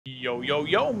Yo, yo,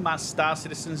 yo, my Star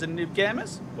Citizens and Noob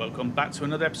Gamers. Welcome back to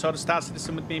another episode of Star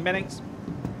Citizen with me, Menix.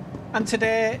 And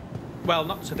today, well,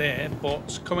 not today,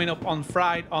 but coming up on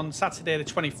Saturday the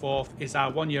 24th is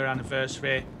our 1 year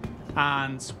anniversary.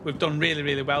 And we've done really,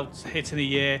 really well hitting a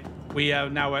year. We are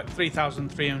now at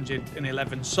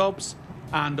 3,311 subs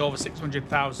and over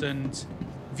 600,000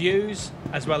 views,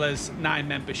 as well as 9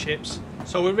 memberships.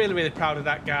 So we're really, really proud of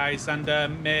that, guys, and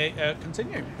may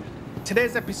continue.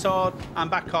 Today's episode, I'm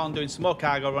back on doing some more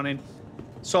cargo running.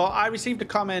 So I received a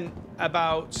comment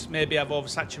about maybe I've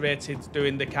oversaturated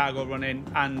doing the cargo running,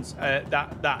 and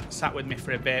that sat with me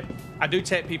for a bit. I do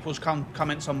take people's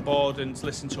comments on board and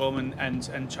listen to them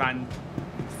and try and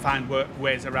find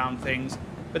ways around things.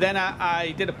 But then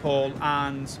I did a poll,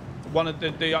 and one of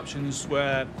the options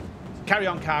were carry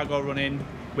on cargo running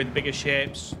with bigger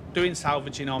ships, doing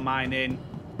salvaging or mining,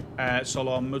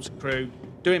 solo or multi-crew,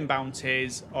 doing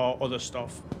bounties or other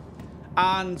stuff.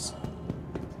 And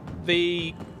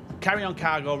the carry on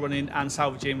cargo running and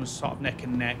salvaging was sort of neck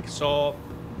and neck. So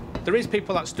there is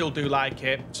people that still do like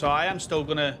it. So I am still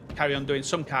going to carry on doing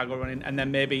some cargo running and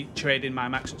then maybe trading my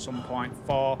max at some point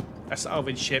for a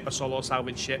salvage ship, a solo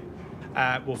salvage ship.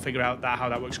 We'll figure out how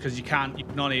that works, because you can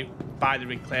only buy the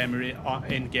reclaimer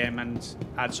in game, and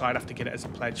so I'd have to get it as a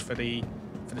pledge for the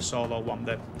solo one,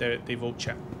 the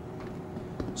vulture.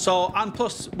 So, and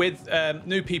plus with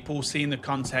new people seeing the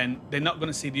content, they're not going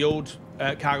to see the old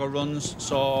cargo runs,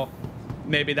 so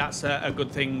maybe that's a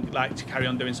good thing, like, to carry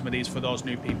on doing some of these for those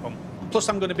new people. Plus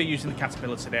I'm going to be using the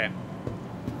Caterpillar today.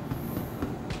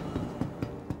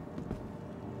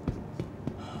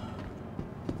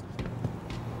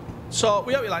 So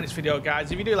we hope you like this video,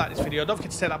 guys. If you do like this video, don't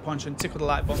forget to take that punch and tickle the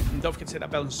like button, and don't forget to hit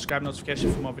that bell and subscribe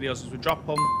notification for more videos as we drop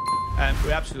them.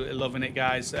 We're absolutely loving it,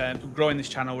 guys. Growing this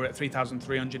channel, we're at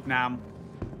 3,300 now,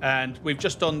 and we've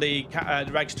just done the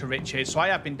rags to riches. So I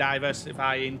have been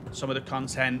diversifying some of the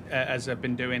content as I've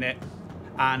been doing it,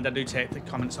 and I do take the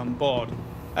comments on board.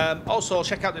 Also,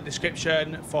 check out the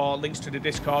description for links to the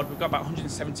Discord. We've got about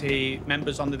 170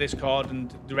 members on the Discord,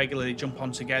 and they regularly jump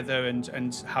on together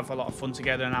and have a lot of fun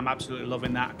together, and I'm absolutely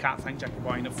loving that. I can't thank Jackie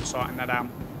Boy enough for sorting that out,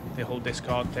 the whole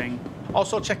Discord thing.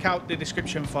 Also, check out the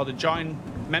description for the join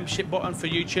membership button for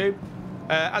YouTube.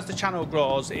 As the channel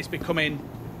grows, it's becoming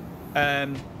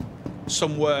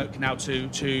some work now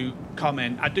to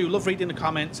comment. I do love reading the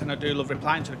comments and I do love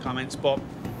replying to the comments, but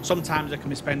sometimes I can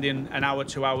be spending an hour,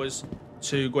 2 hours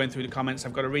to going through the comments.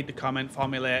 I've got to read the comment,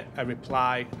 formulate a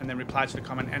reply, and then reply to the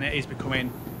comment, and it is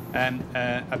becoming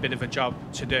a bit of a job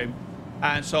to do.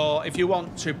 And so if you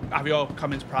want to have your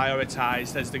comments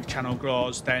prioritised as the channel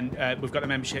grows, then we've got the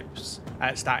memberships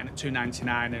starting at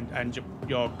 $2.99, and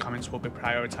your comments will be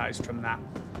prioritised from that.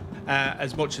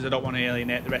 As much as I don't want to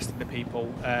alienate the rest of the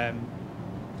people,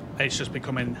 it's just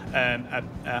becoming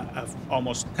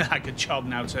almost like a job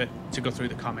now to go through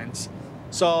the comments.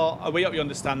 So we hope you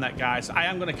understand that, guys. I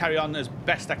am going to carry on as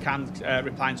best I can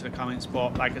replying to the comments,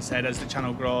 but like I said, as the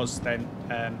channel grows, then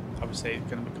obviously it's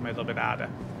going to become a little bit harder.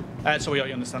 So we hope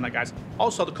you understand that, guys.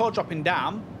 Also, the code dropping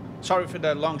down, sorry for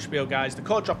the long spiel, guys, the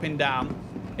code dropping down,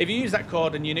 if you use that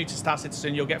code and you're new to Star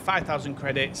Citizen, you'll get 5,000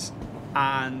 credits,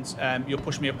 and you'll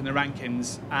push me up in the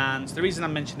rankings. And the reason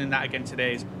I'm mentioning that again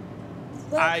today is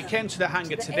I came to the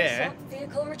hangar today,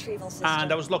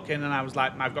 and I was looking, and I was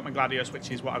like, I've got my Gladius,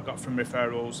 which is what I've got from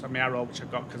referrals, and my Arrow, which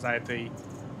I've got because I had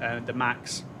the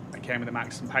Max. I came with the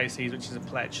Max, and Pisces, which is a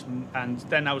pledge. And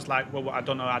then I was like, well, I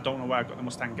don't know where I got the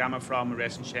Mustang Gamma from, a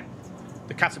racing ship.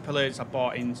 The Caterpillars I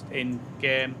bought in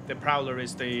game. The Prowler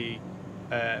is the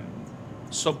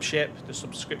sub ship, the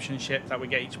subscription ship that we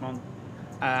get each month.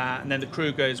 And then the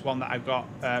Kruger is one that I've got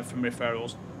from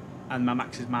referrals, and my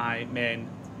Max is my main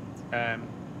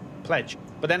pledge.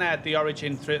 But then I had the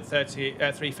Origin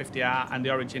 350R and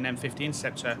the Origin M50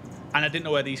 Interceptor, and I didn't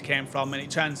know where these came from, and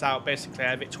it turns out basically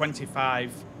I have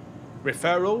 25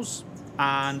 referrals,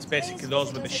 and basically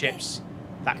those were the ships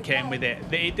that came with it.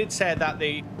 It did say that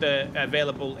they're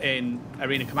available in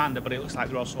Arena Commander, but it looks like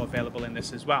they're also available in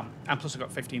this as well, and plus I've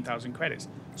got 15,000 credits.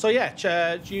 So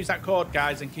yeah, use that code,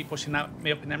 guys, and keep pushing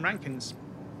me up in them rankings.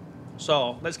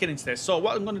 So let's get into this. So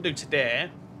what I'm going to do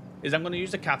today is I'm going to use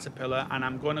the Caterpillar, and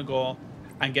I'm going to go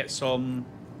and get some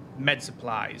med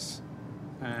supplies.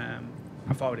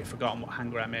 I've already forgotten what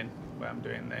hangar I'm in, where I'm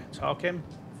doing the talking.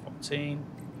 14.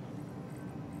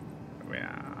 Here we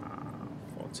are.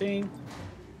 14.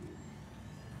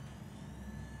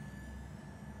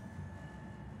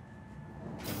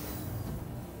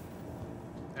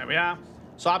 There we are.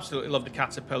 So I absolutely love the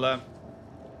Caterpillar.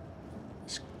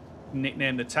 It's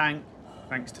nicknamed the Tank,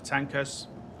 thanks to Tankers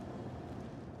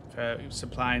for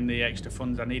supplying the extra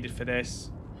funds I needed for this.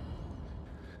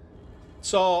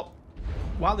 So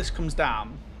while this comes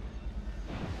down,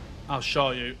 I'll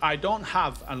show you. I don't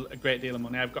have a great deal of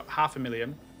money. I've got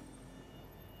 500,000.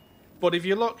 But if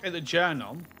you look at the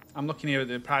journal, I'm looking here at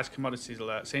the price commodities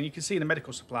alerts, and you can see the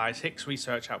medical supplies, Hicks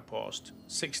Research Outpost,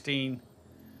 16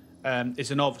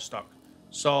 is an overstock.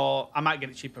 So I might get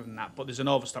it cheaper than that, but there's an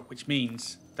overstock, which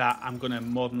means that I'm going to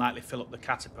more than likely fill up the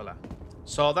Caterpillar.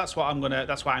 So that's what I'm gonna.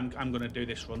 That's why I'm gonna do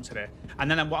this run today. And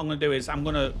then what I'm gonna do is I'm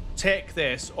gonna take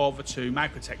this over to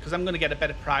Microtech, because I'm gonna get a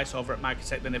better price over at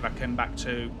Microtech than if I came back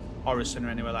to Orison or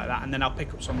anywhere like that. And then I'll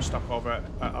pick up some stock over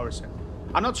at Orison.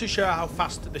 I'm not too sure how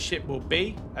fast the ship will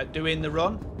be at doing the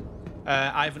run.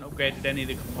 I haven't upgraded any of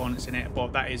the components in it,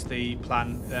 but that is the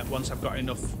plan. Once I've got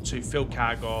enough to fill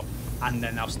cargo, and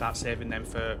then I'll start saving them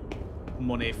for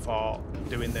money for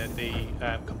doing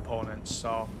the components.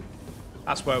 So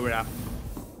that's where we're at.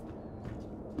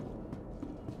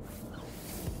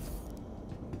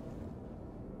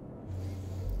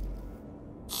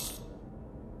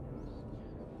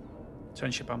 Turn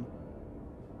ship on.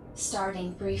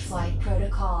 Starting pre-flight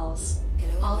protocols.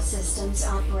 All systems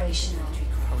operational.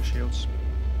 Power shields.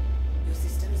 Your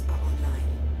systems are online.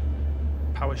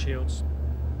 Power shields.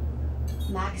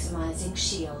 Maximizing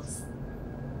shields.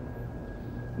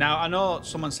 Now, I know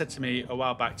someone said to me a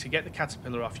while back, to get the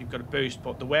Caterpillar off, you've got to boost,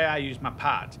 but the way I use my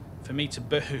pad, for me to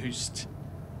boost,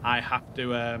 I have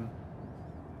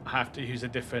to use a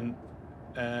different,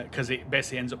 because it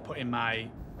basically ends up putting my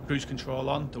cruise control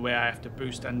on. The way I have to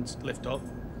boost and lift up,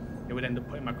 it would end up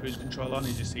putting my cruise control on,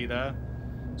 as you see there.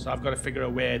 So I've got to figure a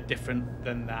way different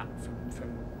than that from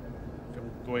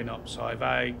going up. So if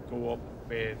I go up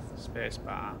with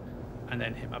spacebar and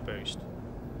then hit my boost.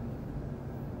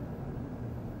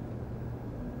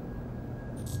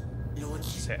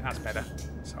 That's it, that's better.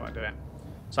 That's how I do it.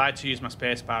 So I had to use my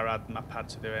spacebar rather than my pad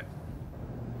to do it.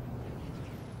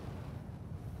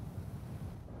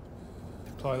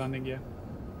 Deploy landing gear.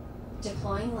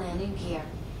 Deploying landing gear.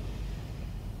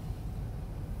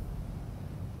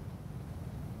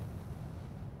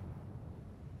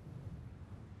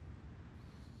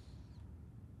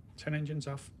 Turn engines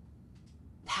off.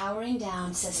 Powering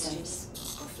down systems.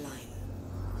 Offline.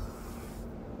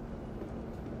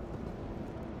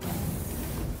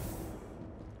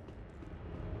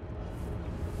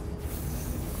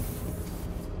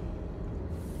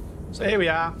 So here we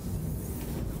are.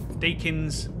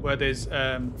 Deakins, where there's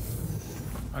an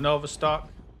overstock.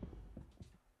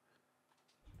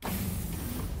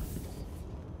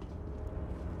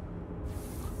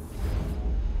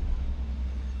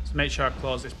 So make sure I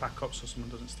close this back up so someone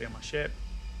doesn't steal my ship.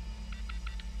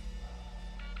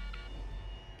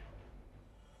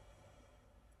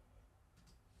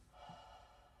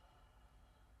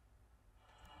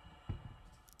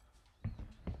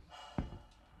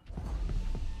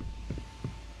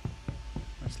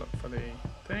 Let's look for the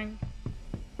thing.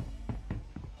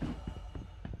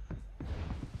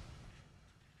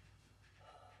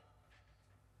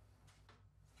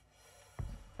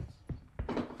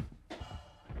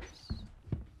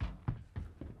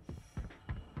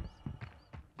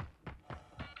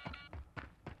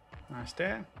 Nice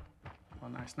day, or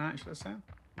nice night, should I say.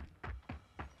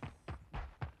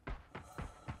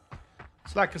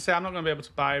 So like I say, I'm not going to be able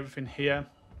to buy everything here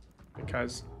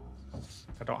because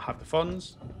I don't have the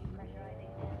funds.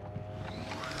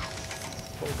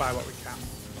 But we'll buy what we can.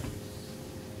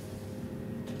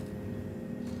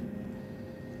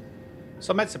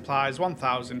 So med supplies,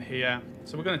 1,000 here.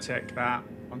 So we're going to take that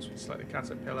once we select the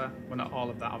Caterpillar. Well, not all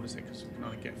of that, obviously, because we can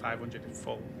only get 500 in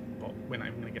full, but we're not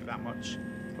even going to get that much.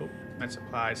 Oh, med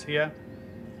supplies here.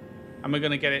 And we're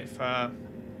going to get it for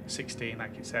 16,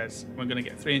 like it says. We're going to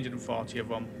get 340 of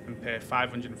them and pay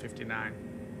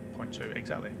 559.2,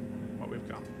 exactly what we've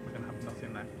got. We're going to have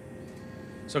nothing there.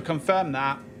 So confirm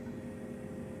that.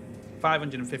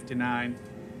 559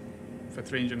 for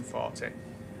 340.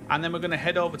 And then we're going to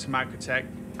head over to Microtech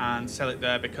and sell it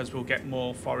there because we'll get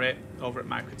more for it over at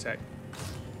Microtech.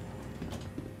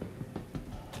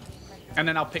 And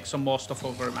then I'll pick some more stuff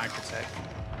over at Microtech.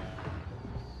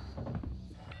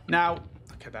 Now,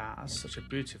 look at that. That's such a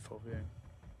beautiful view.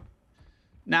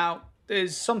 Now,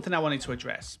 there's something I wanted to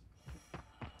address.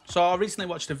 So I recently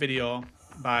watched a video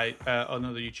by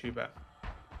another YouTuber.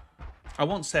 I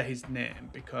won't say his name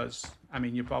because, I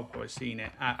mean, you've probably seen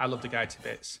it. I love the guy to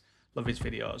bits. Love his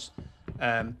videos.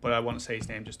 But I won't say his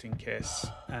name just in case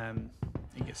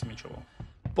he gets him in trouble.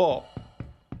 But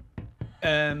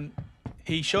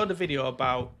he showed a video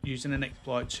about using an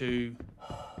exploit to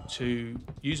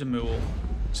use a mule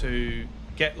to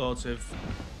get loads of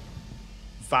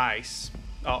vice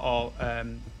or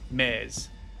maize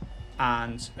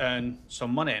and earn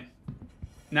some money.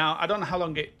 Now, I don't know how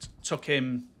long it took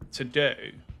him to do,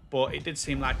 but it did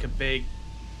seem like a big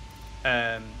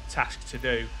task to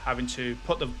do, having to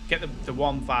get the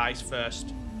one vice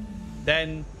first,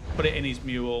 then put it in his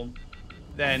mule,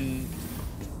 then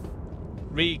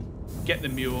get the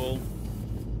mule,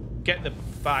 get the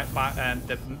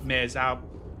maze out,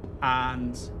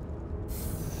 and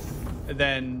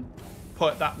then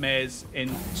put that maze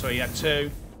in. So he had 2,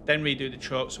 then redo the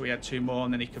truck, so he had 2 more,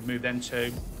 and then he could move them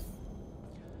 2,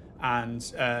 and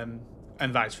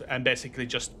basically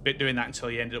just doing that until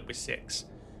he ended up with 6.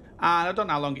 And I don't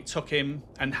know how long it took him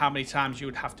and how many times you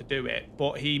would have to do it,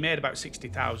 but he made about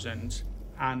 60,000,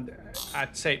 and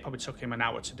I'd say it probably took him an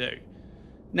hour to do.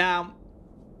 Now,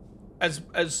 as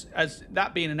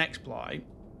that being an exploit,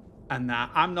 and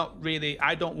that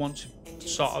I don't want to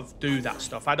sort of do that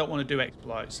stuff. I don't want to do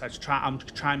exploits. I'm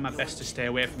trying my best to stay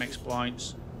away from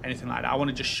exploits, anything like that. I want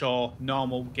to just show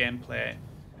normal gameplay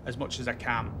as much as I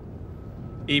can,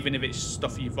 even if it's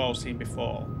stuff you've all seen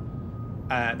before.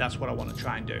 That's what I want to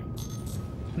try and do.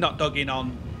 Not dogging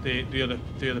on the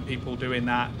other people doing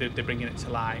that. They're bringing it to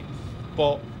light.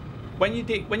 But when you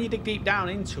dig deep down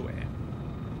into it,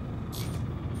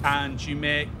 and you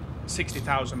make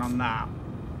 60,000 on that,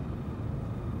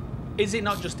 is it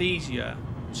not just easier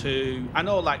to? I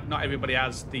know, like, not everybody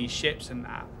has these ships and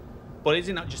that, but is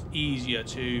it not just easier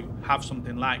to have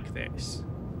something like this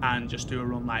and just do a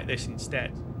run like this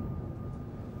instead?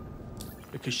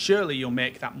 Because surely you'll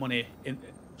make that money in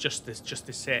just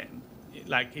the same.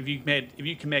 Like, if you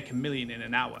can make $1 million in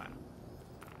an hour,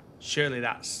 surely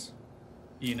that's,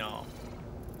 you know,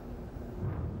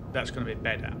 that's going to be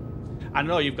better. I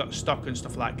know you've got stock and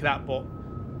stuff like that, but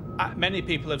many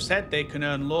people have said they can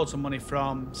earn loads of money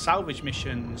from salvage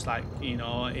missions, like, you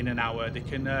know, in an hour. They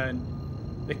can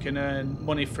earn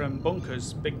money from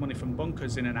bunkers, big money from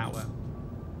bunkers in an hour.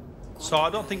 So I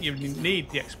don't think you need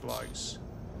the exploits.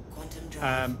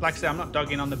 Like I say, I'm not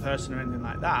dogging on the person or anything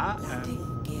like that.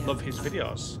 Love his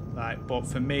videos, like, but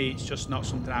for me, it's just not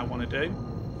something I want to do.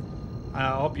 I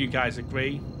hope you guys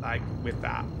agree, like, with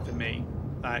that. For me,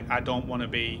 like, I don't want to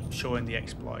be showing the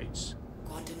exploits.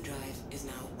 Quantum drive is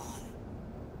now on.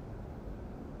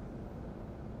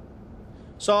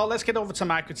 So let's get over to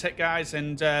Microtech, guys,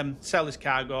 and sell this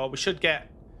cargo. We should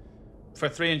get, for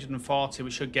 340,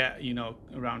 we should get, you know,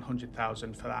 around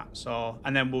 100,000 for that. So,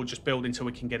 and then we'll just build until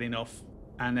we can get enough.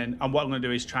 And what I'm going to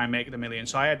do is try and make the $1 million.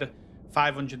 So I had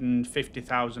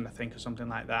 550,000, I think, or something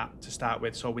like that to start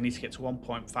with. So we need to get to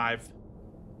 1.5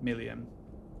 million.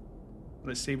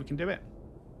 Let's see if we can do it.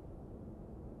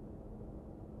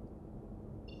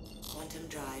 Quantum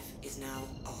drive is now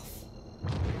off.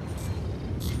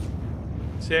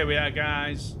 So here we are,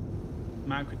 guys.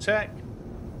 Microtech.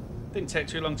 Didn't take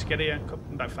too long to get here.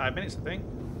 About 5 minutes, I think.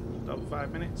 About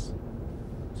 5 minutes.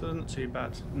 So not too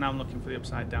bad. Now I'm looking for the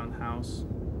upside down house.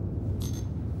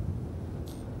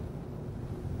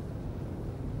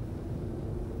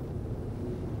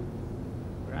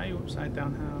 Where are you, upside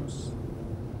down house?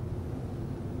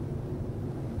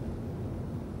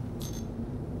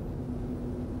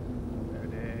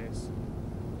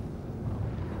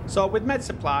 So with med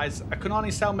supplies, I can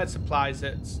only sell med supplies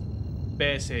at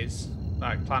bases,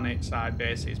 like planet side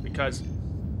bases, because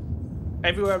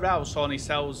everywhere else only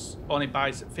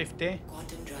buys at 50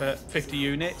 for 50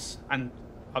 units, and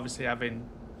obviously having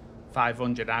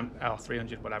 500 or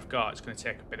 300 what I've got, it's going to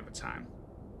take a bit of a time.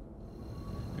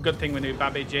 The good thing with new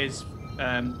Babbage is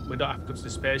we don't have to go to the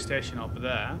space station over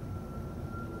there.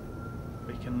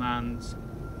 We can land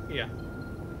here,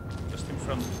 just in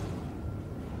front.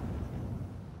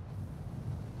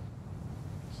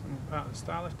 Part of the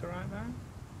star lifter right there.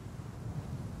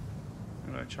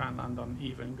 I'm going to try and land on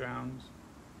even ground.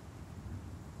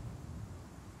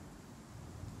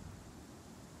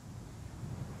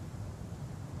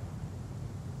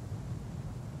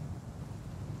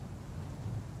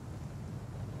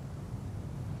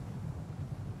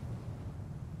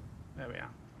 There we are.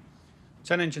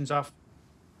 Turn engines off.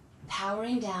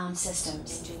 Powering down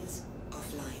systems. Engines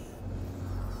offline.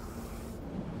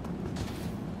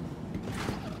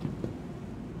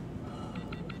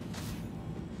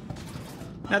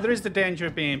 Now there is the danger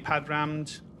of being pad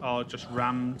rammed or just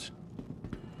rammed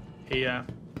here,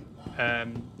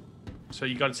 so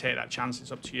you got to take that chance.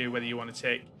 It's up to you whether you want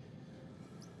to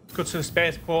go to the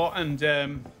spaceport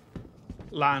and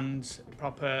land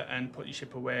proper and put your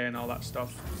ship away and all that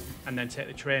stuff, and then take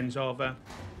the trains over.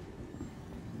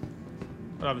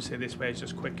 But obviously this way is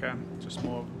just quicker, just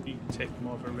more. You can take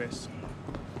more of a risk.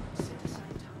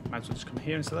 Might as well just come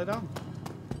here and sell it on.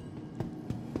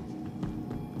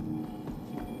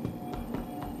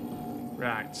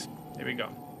 Right, here we go.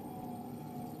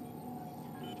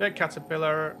 Fake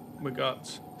Caterpillar, we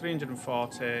got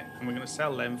 340, and we're going to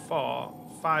sell them for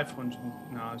 500.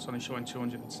 No, it's only showing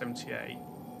 278.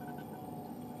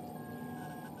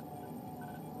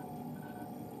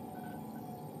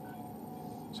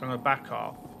 So I'm going to back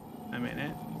off a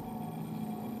minute.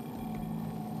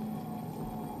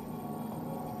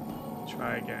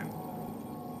 Try again.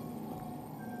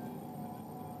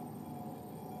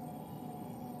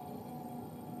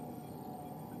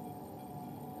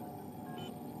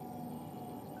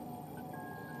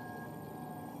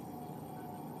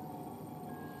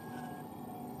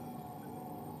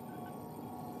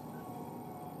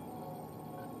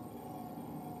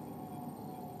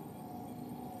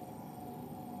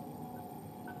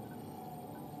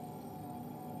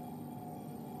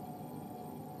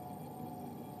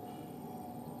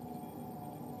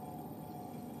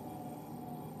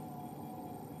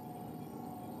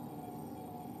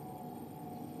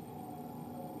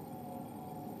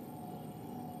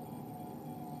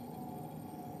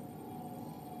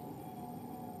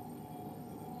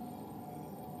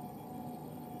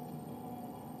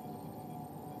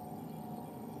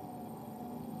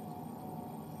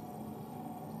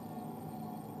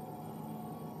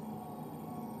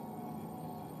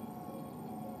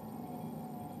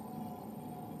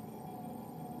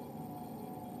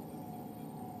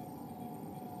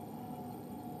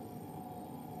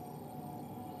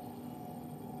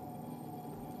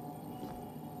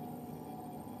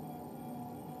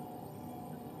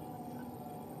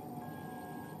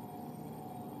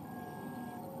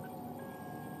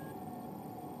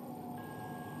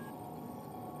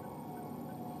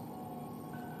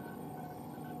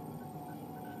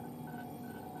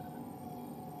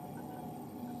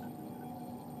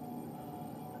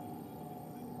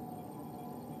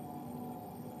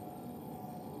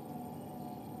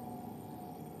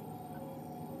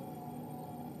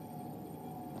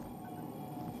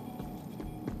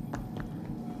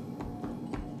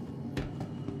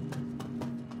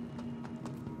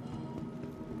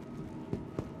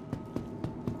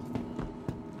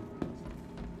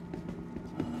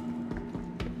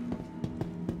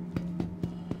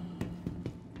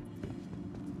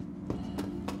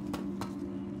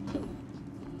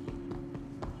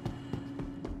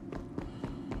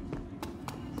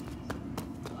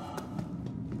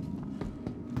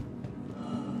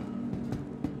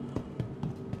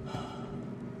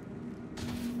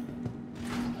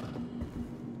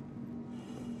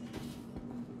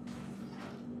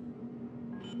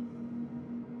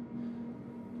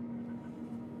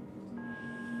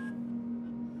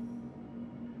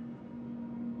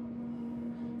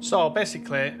 So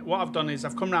basically, what I've done is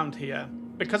I've come round here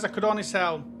because I could only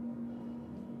sell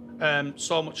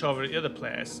so much over at the other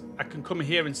place. I can come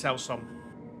here and sell some.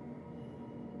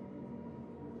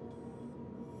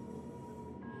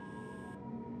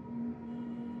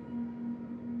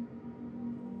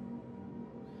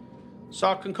 So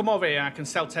I can come over here. I can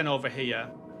sell 10 over here.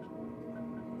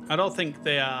 I don't think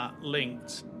they are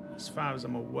linked, as far as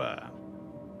I'm aware.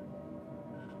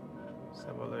 Let's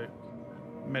have a look.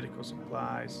 Medical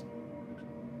supplies.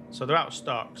 So they're out of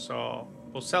stock, so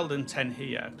we'll sell them 10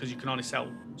 here because you can only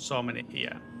sell so many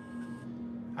here.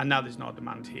 And now there's no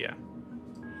demand here.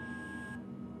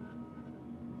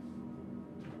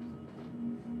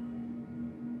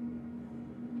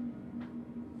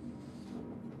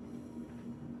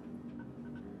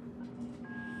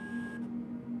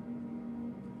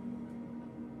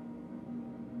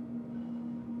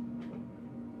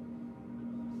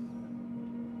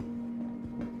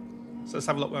 So let's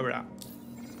have a look where we're at.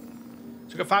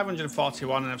 So I've got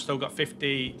 541 and I've still got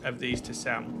 50 of these to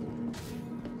sell.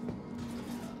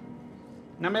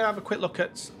 Now may I have a quick look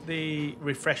at the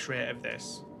refresh rate of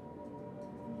this.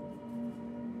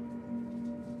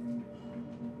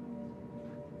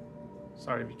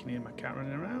 Sorry if you can hear my cat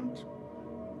running around.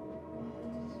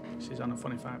 She's on a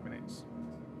funny 5 minutes.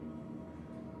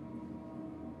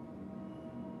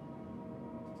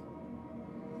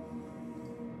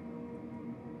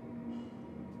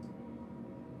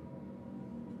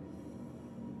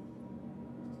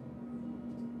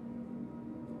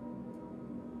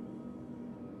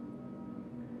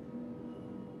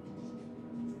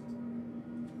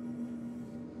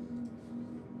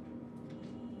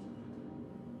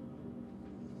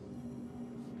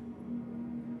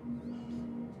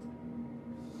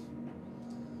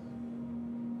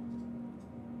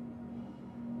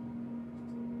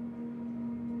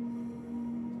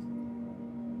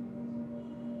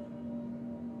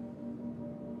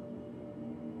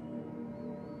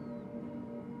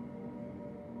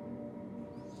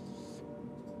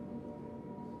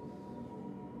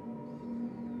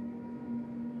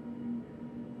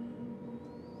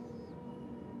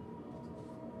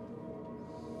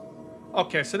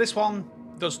 Okay, so this one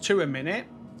does 2 a minute,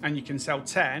 and you can sell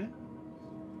 10,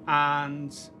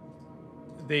 and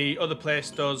the other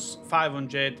place does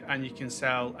 500, and you can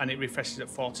sell, and it refreshes at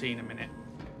 14 a minute.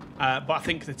 But I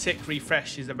think the tick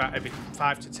refresh is about every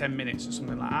 5 to 10 minutes or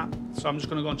something like that. So I'm just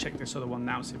going to go and check this other one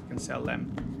now, see if we can sell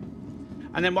them.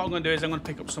 And then what I'm going to do is I'm going to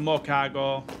pick up some more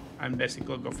cargo and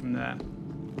basically go from there.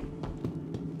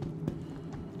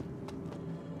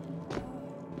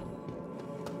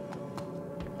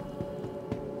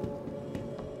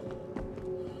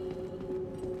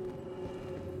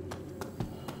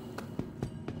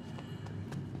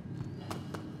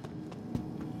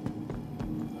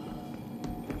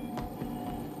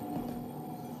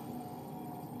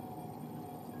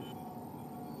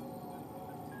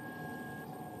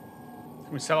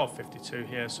 We sell off 52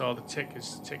 here, so the tick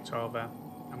is ticked over,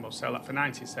 and we'll sell that for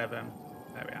 97.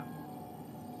 There we are.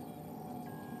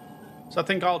 So I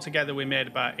think altogether we made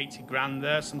about 80 grand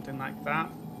there, something like that.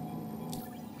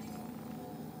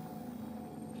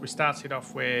 We started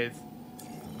off with,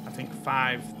 I think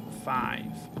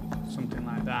 5.5, something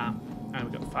like that,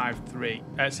 and we got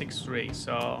 6.3.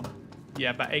 So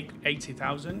yeah, about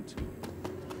 80,000.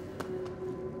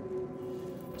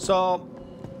 So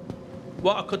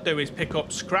what I could do is pick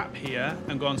up scrap here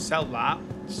and go and sell that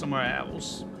somewhere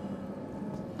else.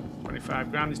 25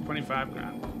 grand is 25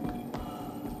 grand.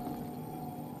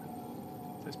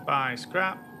 Let's buy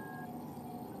scrap.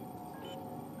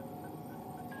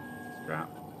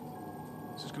 Scrap.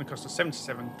 So it's going to cost us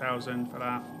 77,000 for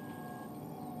that.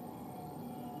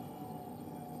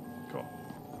 Cool.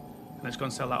 Let's go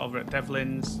and sell that over at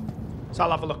Devlin's. So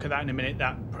I'll have a look at that in a minute,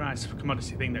 that price for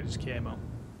commodity thing that just came up.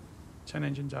 Turn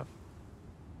engines off.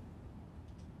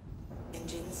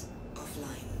 Engines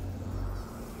offline.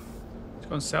 Let's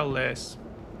go and sell this,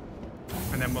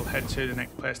 and then we'll head to the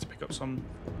next place to pick up some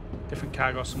different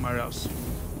cargo somewhere else.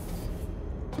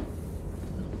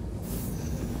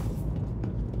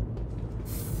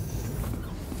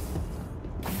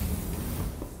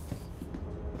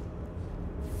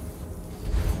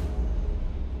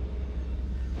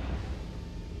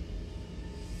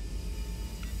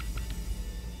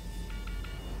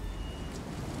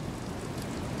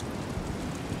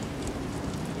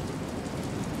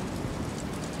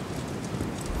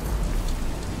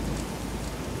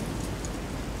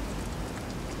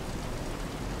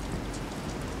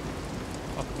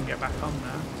 Get back on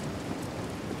there.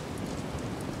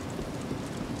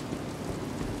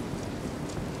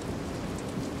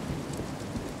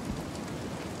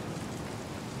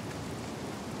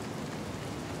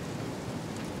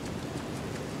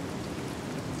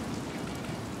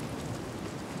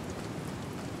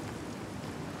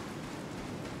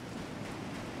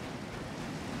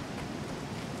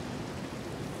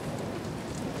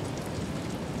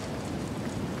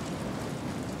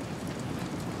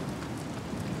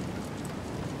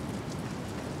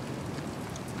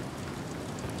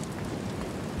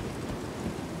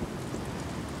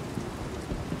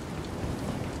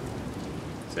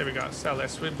 So we got to sell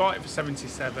this. We bought it for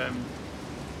 77.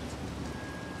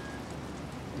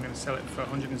 I'm going to sell it for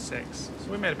 106.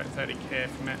 So we made about 30k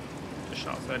from it. Just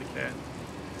short of 30k. So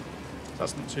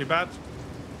that's not too bad.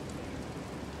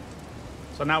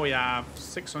 So now we have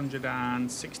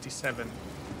 667.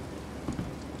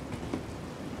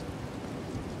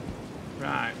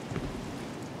 Right.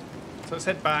 So let's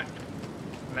head back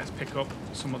and let's pick up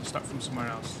some other stuff from somewhere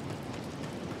else.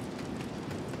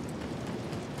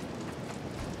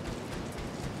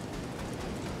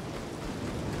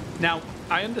 Now,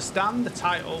 I understand the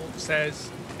title says,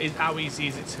 how easy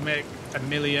is it to make $1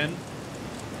 million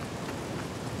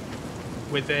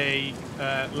with a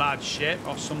large ship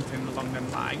or something along them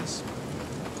lines.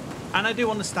 And I do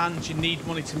understand you need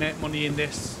money to make money in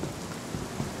this,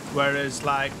 whereas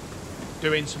like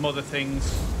doing some other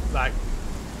things like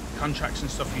contracts and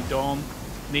stuff, you don't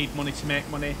need money to make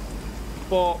money.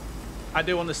 But I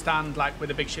do understand, like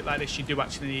with a big ship like this, you do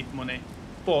actually need money.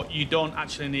 But you don't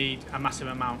actually need a massive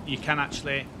amount. You can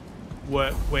actually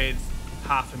work with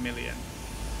 $500,000,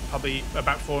 probably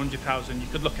about 400,000. You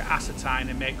could look at Assetine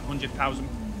and make 100,000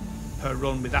 per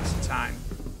run with Assetine,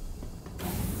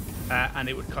 and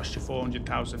it would cost you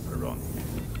 400,000 per run.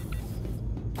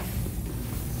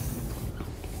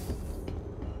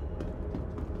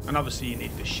 And obviously you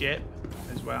need the ship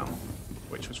as well,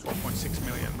 which was 4.6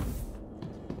 million.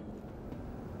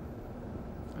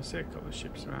 I see a couple of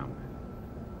ships around me.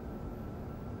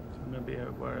 I'm going to be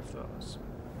aware of those.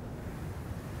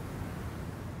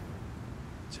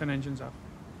 Turn engines off.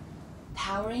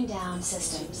 Powering down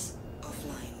systems.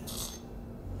 Offline.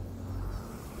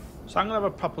 So I'm going to have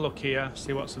a proper look here,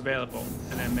 see what's available,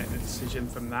 and then make the decision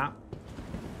from that.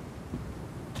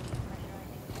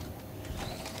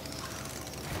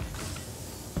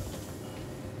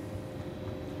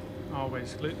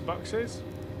 always loot the boxes.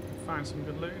 Find some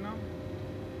good looting on.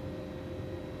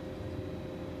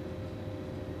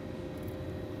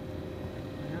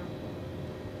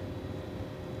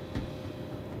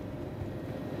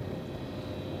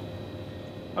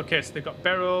 Okay, so they've got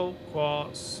beryl,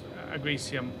 quartz,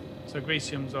 agricium. So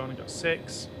agricium's only got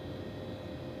 6.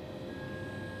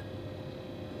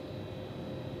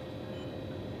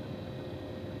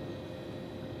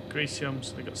 Agricium,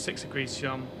 so they've got 6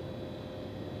 agricium.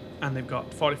 And they've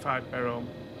got 45 beryl.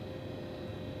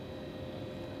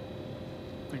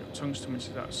 They've got tungsten, which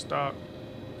is out of stock.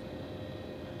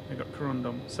 They've got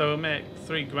corundum. So we'll make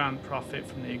 3 grand profit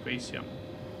from the agricium.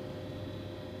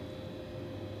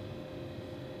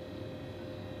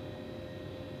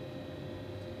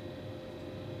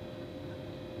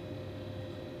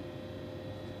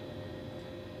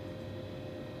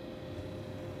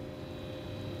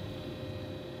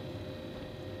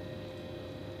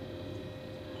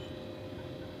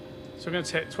 So we're going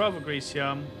to take 12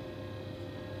 agricium.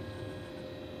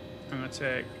 I'm going to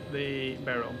take the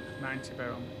beryl, 90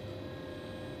 beryl.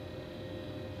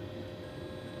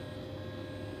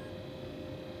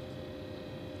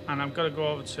 And I've got to go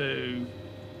over to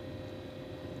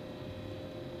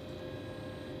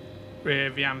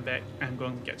Vianvik and go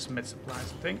and get some med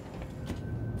supplies, I think.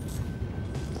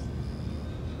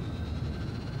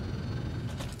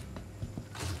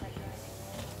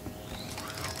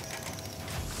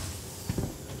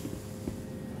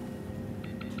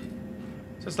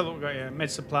 So let's have a look. We've got here. Med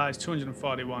supplies,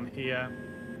 241 here.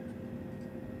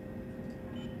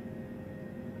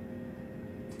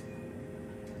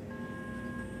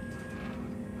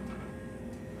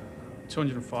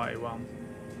 $241.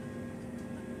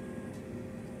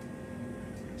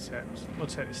 So we'll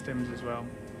take the stims as well.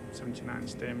 79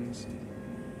 stims.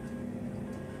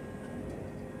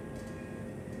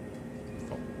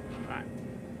 Full. Right.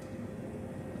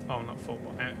 Oh, not full,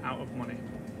 but out of money.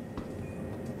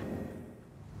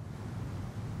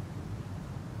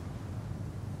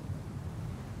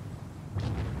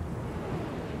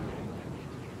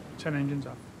 10 engines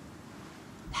off.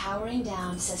 Powering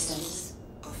down systems.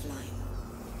 Offline.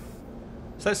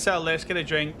 So let's sell this, get a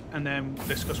drink, and then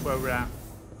discuss where we're at.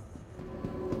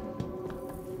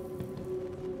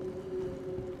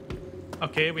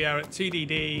 Okay, we are at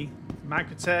TDD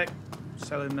Microtech,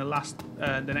 selling the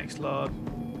next load.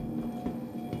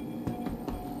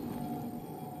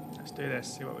 Let's do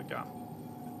this, see what we got.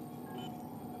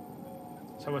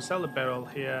 So we'll sell the beryl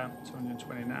here,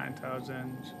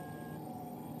 229,000.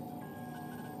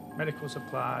 Medical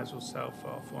supplies will sell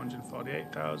for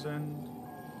 448,000.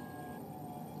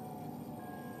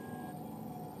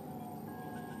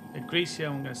 Agricium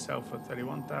I'm going to sell for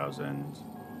 31,000.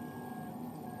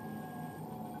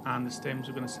 And the stims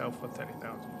are going to sell for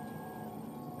 30,000.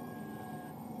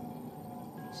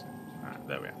 Right,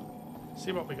 there we are.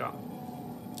 See what we got.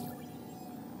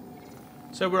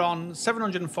 So we're on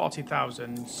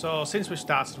 740,000. So since we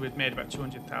started, we've made about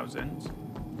 200,000.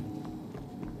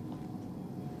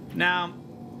 Now,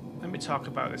 let me talk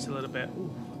about this a little bit. Ooh,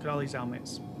 look at all these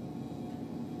helmets.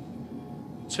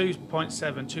 2.7,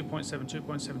 2.7, 2.7, 2.7,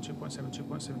 2.7,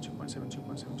 2.7, 2.7,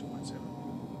 2.7, 2.7.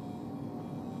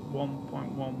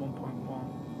 1.1,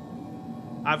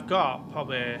 1.1. I've got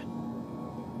probably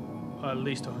at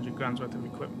least 100 grand's worth of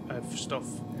of stuff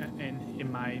in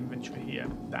my inventory here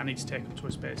that I need to take up to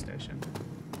a space station.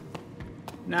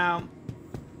 Now,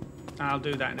 I'll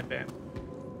do that in a bit.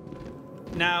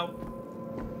 Now,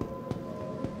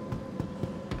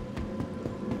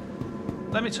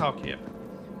 let me talk here.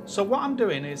 So what I'm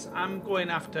doing is I'm going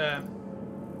after.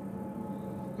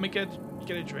 Let me get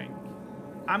a drink.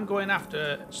 I'm going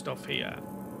after stuff here.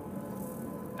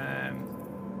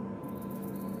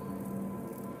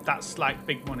 That's like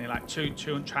big money, like trying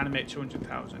to make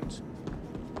 200,000.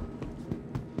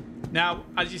 Now,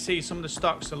 as you see, some of the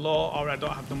stocks are low, or I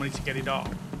don't have the money to get it all.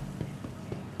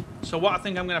 So what I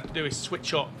think I'm going to have to do is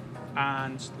switch up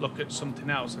and look at something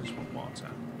else. I just want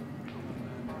water.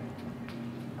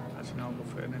 Actually, no, I'll go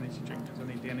for an energy drink because I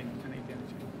need the energy.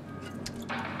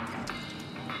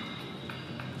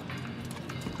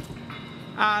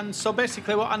 And so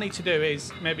basically what I need to do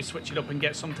is maybe switch it up and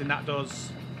get something that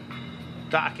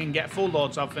I can get full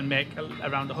loads of and make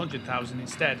around 100,000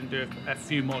 instead, and do a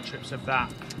few more trips of that.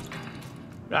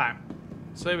 Right,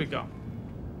 so here we go.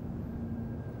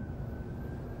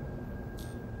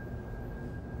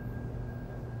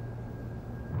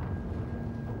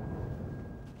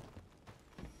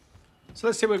 So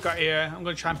let's see what we've got here. I'm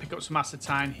going to try and pick up some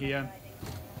acetine here.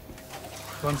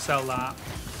 Go and sell that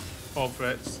over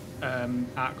at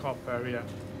ArcCorp area.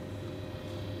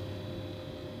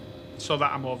 so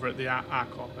that I'm over at the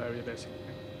ArcCorp area, basically.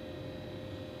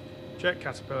 Jet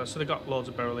Caterpillar, so they got loads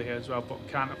of barrel here as well, but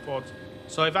can't afford.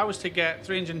 So if I was to get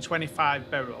 325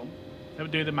 barrel, let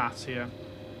me do the maths here.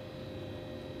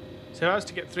 So if I was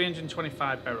to get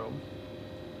 325 barrel,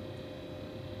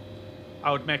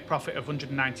 I would make profit of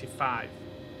 195.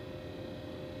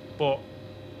 But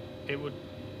it would,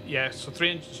 yeah, so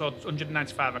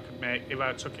 195 I could make if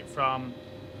I took it from,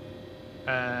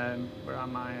 where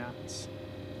am I at?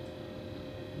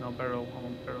 No, barrel, I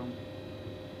want barrel.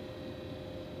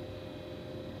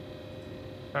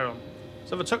 Barrel.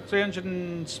 So if I took 300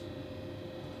 and,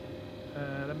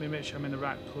 let me make sure I'm in the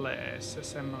right place,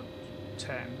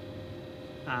 SM10,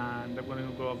 and I'm going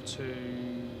to go over to,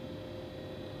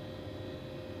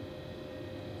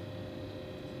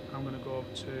 I'm going to go over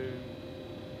to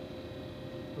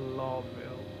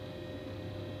Lorville.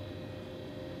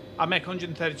 I make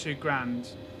 132 grand,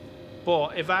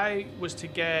 but if I was to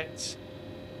get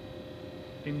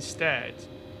instead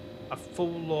a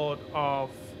full load of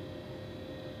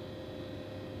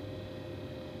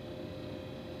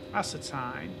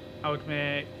acetine, I would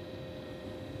make,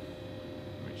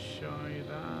 let me show you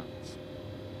that,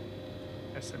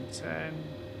 SM10, and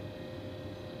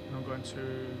I'm going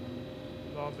to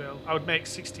Lorville. I would make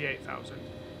 68,000.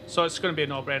 So it's going to be a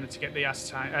no-brainer to get the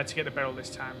acetine, to get the barrel this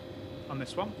time on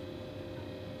this one,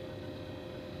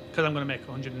 because I'm going to make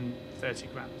 130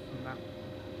 grand from that.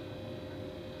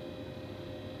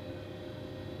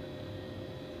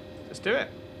 Let's do it.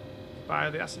 Buy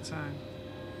the acetine.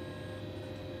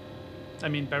 I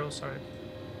mean barrel, sorry.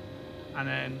 And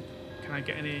then, can I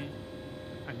get any?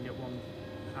 I can get one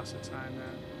acetine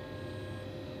there.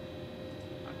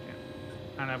 Okay.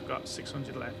 And I've got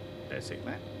 600 left,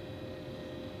 basically.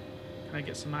 Can I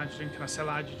get some hydrogen? Can I sell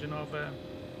hydrogen over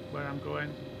where I'm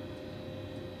going?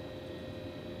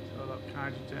 So look,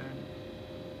 hydrogen.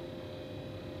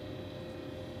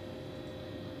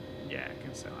 Yeah, I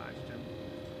can sell hydrogen.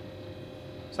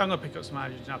 So I'm going to pick up some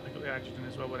hydrogen. I'll pick up the hydrogen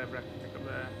as well, whatever I can pick up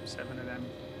there. 7 of them.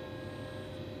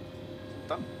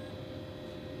 Done.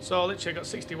 So literally I've got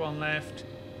 61 left.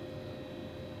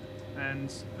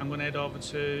 And I'm going to head over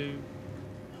to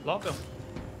Lorville,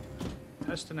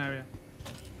 Heston area.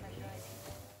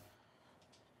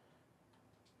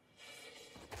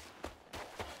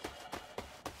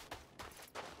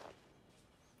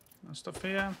 No stuff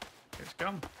here. It's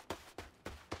gone.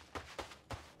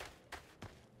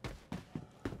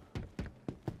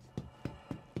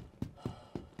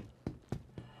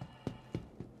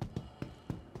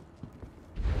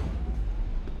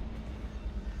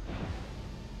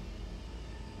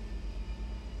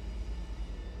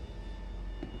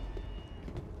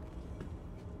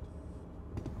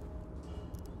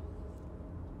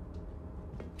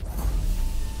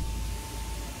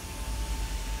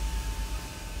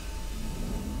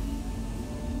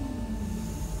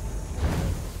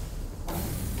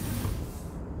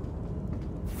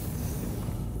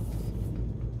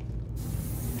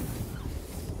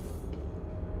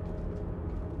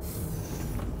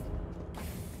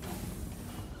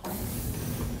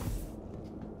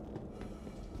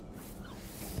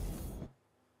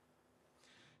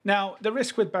 Now, the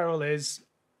risk with barrel is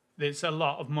there's a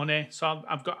lot of money. So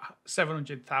I've got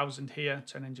 700,000 here,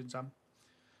 turn engines on.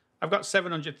 I've got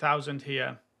 700,000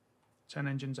 here, turn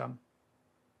engines on.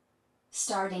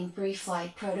 Starting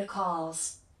pre-flight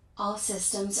protocols. All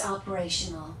systems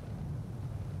operational.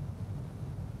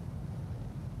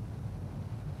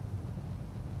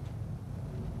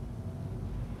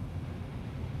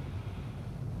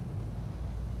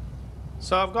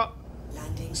 So I've got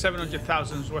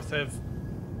 700,000 worth of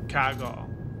cargo,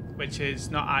 which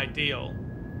is not ideal.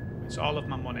 It's all of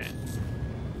my money.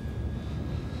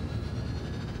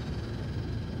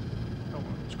 I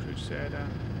want this Crusader.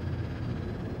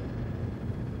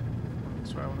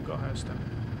 That's where I want to go, Hurston.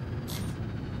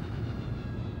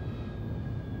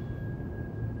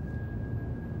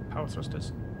 Power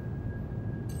thrusters.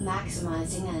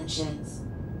 Maximizing engines.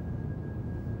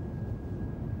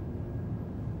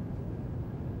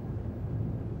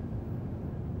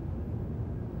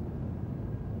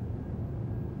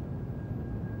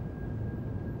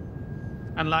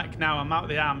 And like now, I'm out of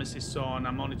the armistice zone.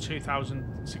 I'm only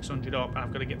 2,600 up, and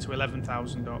I've got to get to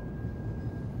 11,000 up.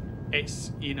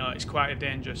 It's, you know, it's quite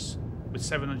dangerous with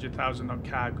 700,000 on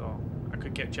cargo. I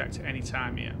could get jacked at any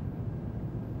time here.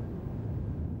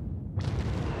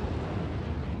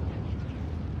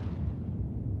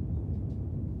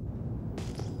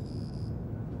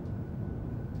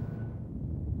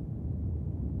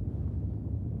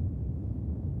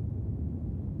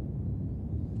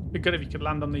 Be good if you could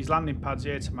land on these landing pads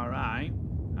here to my right.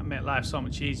 That make life so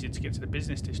much easier to get to the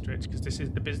business district, because this is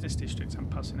the business district I'm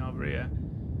passing over here.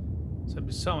 So it'd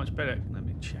be so much better. Let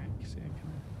me check. See if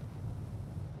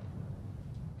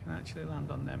I can actually land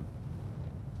on them.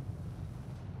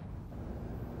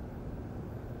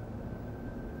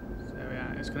 So there we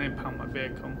are. It's going to impound my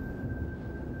vehicle.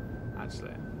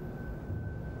 Actually,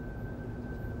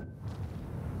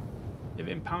 if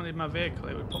it impounded my vehicle,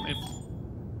 it would put me.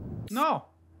 No.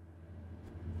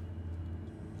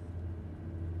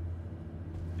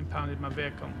 Impounded my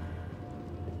vehicle.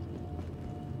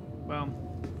 Well,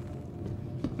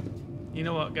 you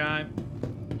know what, guy?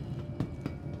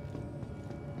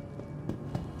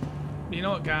 You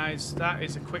know what, guys? That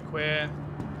is a quick way.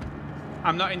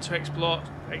 I'm not into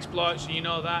exploits. You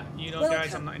know that. You know,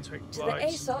 guys, I'm not into exploits.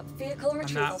 To the ASOP vehicle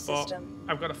retrieval system.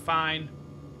 I've got a fine.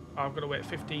 I've got to wait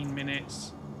 15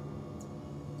 minutes,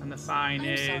 and the fine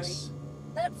is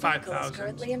 5,000.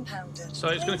 Currently impounded. So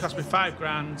it's going to cost me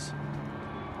 £5,000.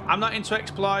 I'm not into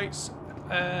exploits.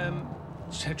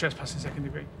 Trespassing second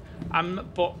degree.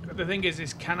 But the thing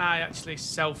is, can I actually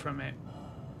sell from it?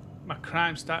 My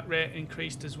crime stat rate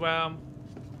increased as well.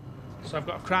 So I've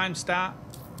got a crime stat.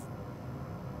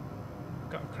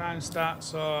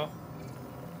 So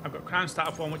I've got a crime stat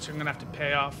of one which I'm going to have to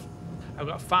pay off. I've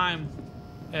got a fine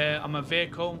on my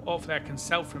vehicle. Hopefully I can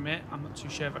sell from it. I'm not too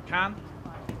sure if I can.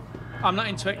 I'm not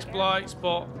into exploits,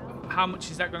 but how much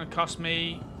is that going to cost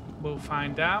me? We'll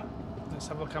find out. Let's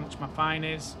have a look how much my fine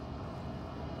is.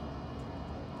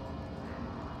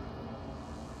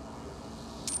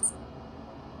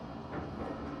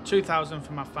 £2,000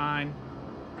 for my fine.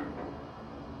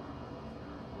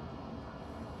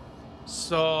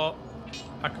 So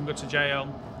I can go to jail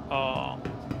or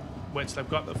wait till I've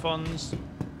got the funds.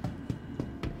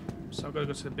 So I've got to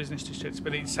go to the business district,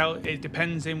 but it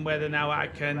depends in whether now I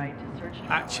can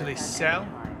actually sell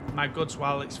my goods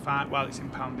while it's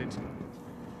impounded.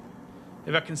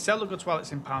 If I can sell the goods while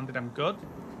it's impounded, I'm good.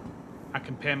 I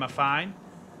can pay my fine,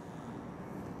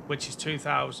 which is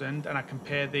 £2,000, and I can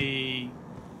pay the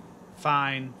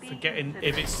fine for getting,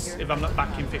 if I'm not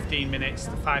back in 15 minutes,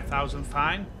 the £5,000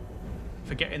 fine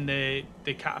for getting the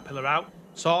caterpillar out.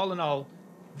 So all in all,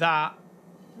 that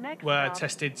where I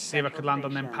tested to see if I could land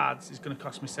on them pads is going to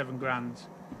cost me £7,000.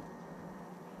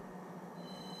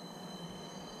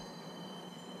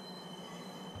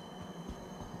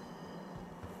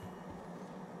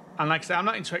 And like I said, I'm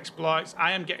not into exploits.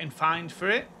 I am getting fined for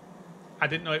it. I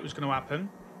didn't know it was going to happen.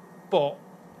 But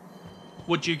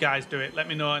would you guys do it? Let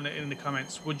me know in the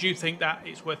comments. Would you think that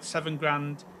it's worth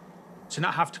 £7,000 to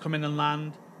not have to come in and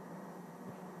land?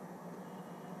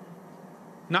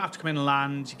 Not have to come in and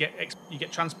land. You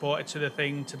get transported to the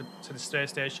thing, to the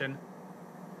space station.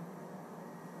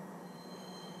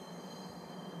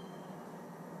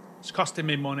 It's costing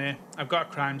me money. I've got a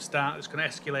crime stat that's going to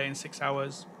escalate in 6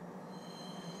 hours.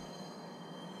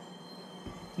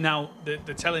 Now,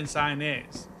 the telling sign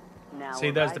is,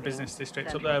 see, there's the business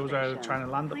district. Up there was where I was trying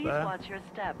to land up there.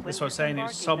 That's what I'm saying.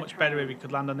 It's so much better if we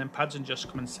could land on them pads and just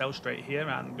come and sell straight here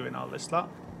rather than doing all this lot.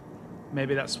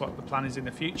 Maybe that's what the plan is in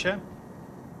the future.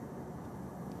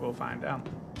 We'll find out.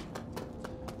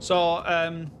 So,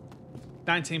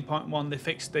 19.1, they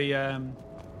fixed the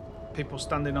people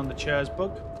standing on the chairs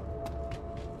bug.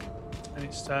 And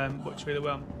it's works really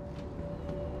well.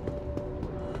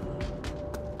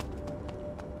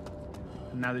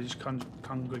 And now they just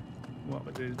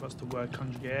what's the word?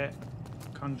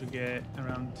 Conjugate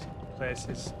around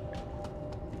places.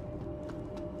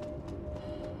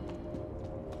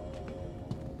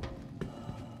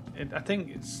 I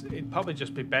think it'd probably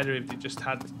just be better if they just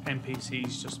had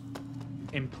NPCs just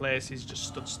in places, just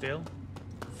stood still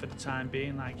for the time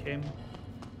being, like him,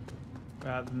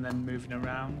 rather than them moving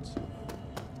around.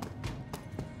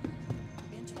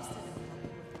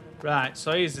 Right,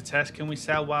 so here's the test. Can we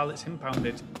sell while it's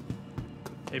impounded?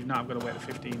 If not, I've got to wait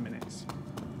 15 minutes.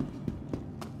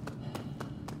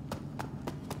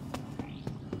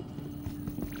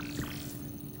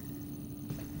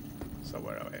 So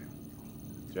where are we?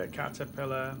 Direct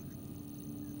caterpillar.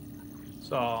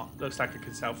 So looks like I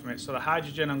could sell from it. So the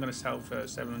hydrogen I'm going to sell for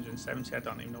 770. I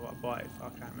don't even know what I bought it for. I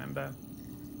can't remember.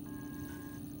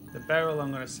 The barrel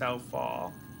I'm going to sell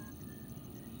for.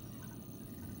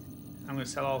 I'm going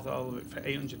to sell all of it for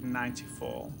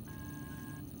 894.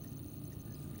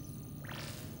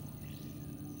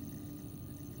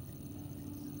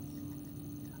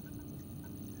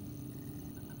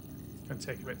 It's going to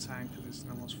take a bit of time because it's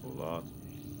an almost full load.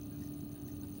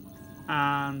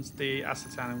 And the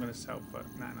acetane I'm going to sell for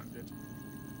 900.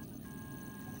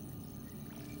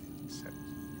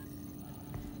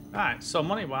 Right, so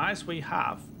money-wise, we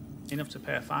have enough to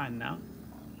pay a fine now.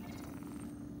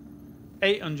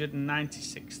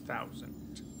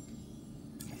 896,000.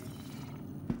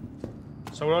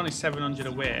 So we're only 700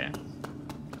 away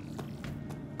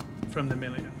from the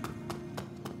million.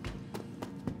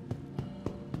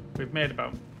 We've made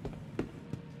about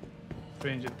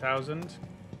 300,000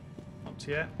 up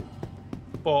to yet.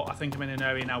 But I think I'm in an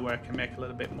area now where I can make a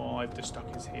little bit more if the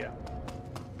stock is here.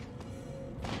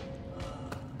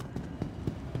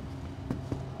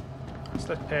 So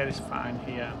let's pay this fine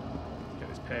here. Get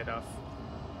this paid off.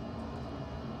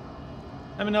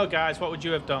 Let me know, guys, what would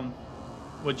you have done?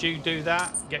 Would you do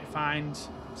that? Get fined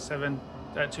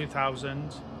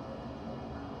 2,000.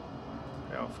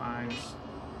 Pay all fines.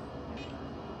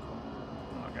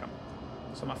 Okay.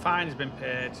 So my fine has been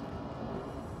paid.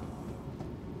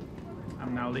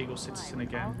 I'm now a legal citizen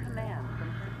again.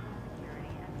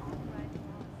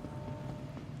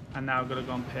 And now I've got to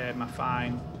go and pay my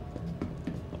fine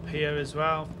up here as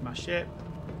well, my ship,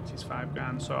 which is 5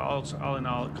 grand. So all in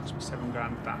all, it cost me 7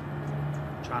 grand that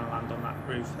trying to land on that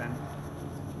roof then.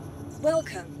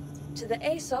 Welcome to the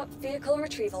ASOP vehicle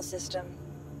retrieval system.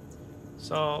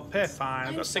 So pay fine.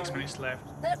 I've got 6 minutes left.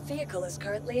 That vehicle is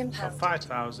currently impounded. So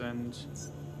 5,000.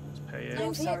 Let's pay it.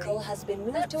 Your vehicle has been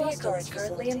moved to a storage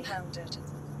facility. Impounded.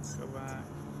 Go back.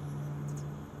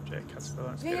 J Caterpillar.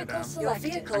 Let's Vehicle get it down. selected. Your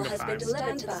vehicle has been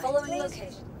delivered to the following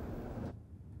location.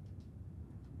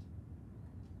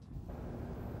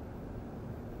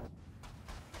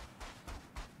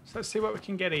 So let's see what we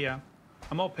can get here.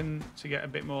 I'm hoping to get a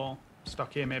bit more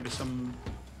stock here, maybe some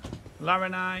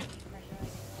laranite.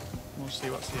 We'll see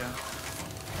what's here.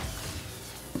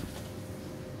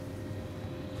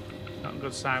 Not a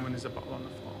good sign when there's a bottle on the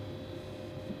floor.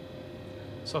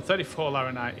 So 34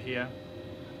 laranite here.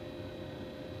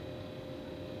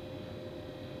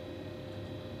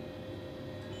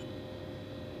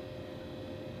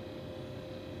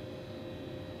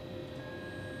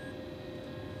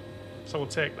 So we'll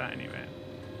take that anyway.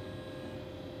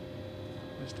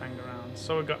 Just hang around.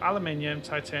 So we've got aluminium,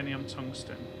 titanium,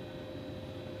 tungsten.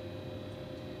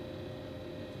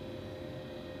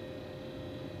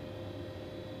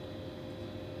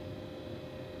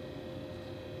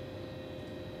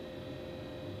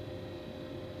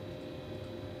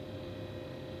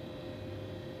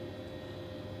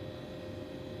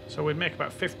 So we'd make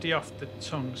about 50 off the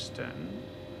tungsten.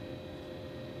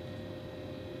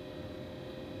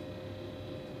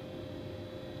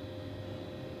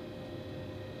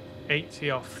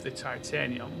 $80 off the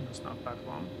titanium. That's not a bad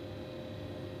one.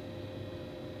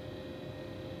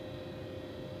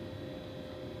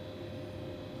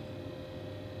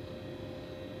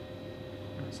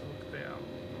 Let's look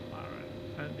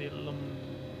at the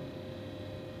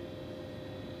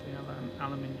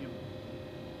aluminium.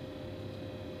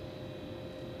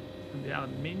 And the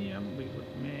aluminium we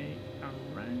would make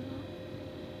around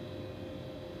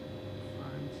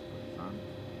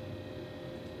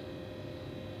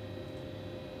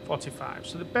 45.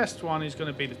 So the best one is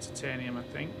going to be the titanium, I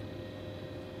think.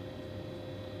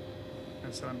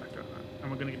 And sell them back like that. And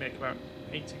we're going to make about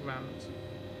 80 grand.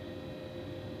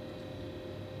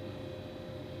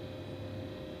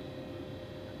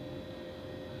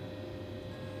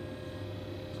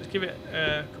 Just give it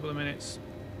a couple of minutes.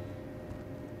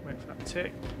 Wait for that to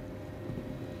tick.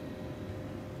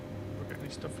 We'll get any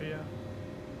stuff here.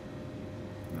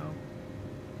 No.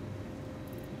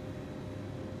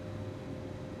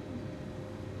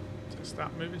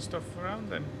 Start moving stuff around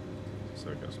then. So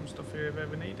we've got some stuff here if I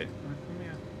ever need it. Come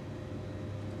here.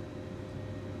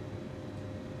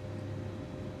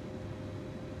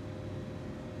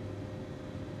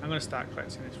 I'm going to start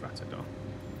collecting this ratador.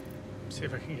 See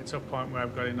if I can get to a point where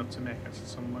I've got enough to make actually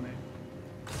some money.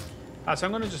 Right, so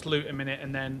I'm going to just loot a minute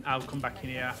and then I'll come back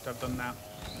in here after I've done that.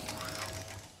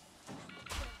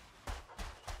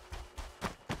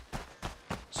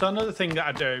 So another thing that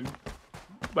I do,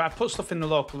 but I put stuff in the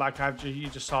local like you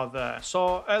just saw there.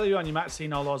 So earlier on you might have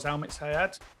seen all those helmets I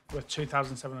had with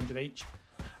 2,700 each.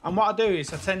 And what I do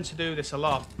is I tend to do this a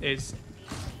lot is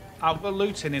I'll go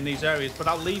looting in these areas, but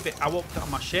I'll leave it. I won't put it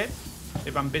on my ship.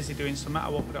 If I'm busy doing something, I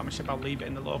won't put it on my ship. I'll leave it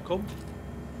in the local.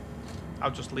 I'll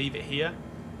just leave it here.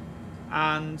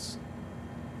 And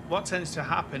what tends to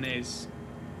happen is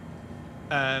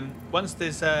once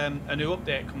there's a new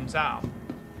update comes out,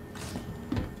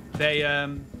 they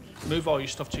move all your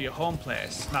stuff to your home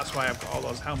place, and that's why I've got all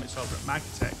those helmets over at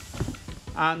Magtech.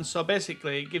 And so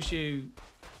basically it gives you,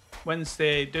 once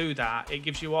they do that, it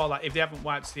gives you all that, if they haven't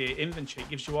wiped the inventory, it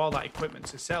gives you all that equipment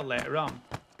to sell later on.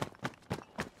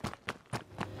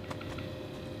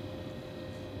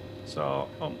 So,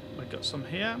 oh, we've got some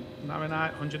here,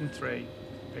 Laranite, 103.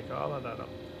 Pick all of that up.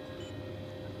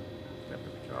 Pick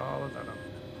all of that up.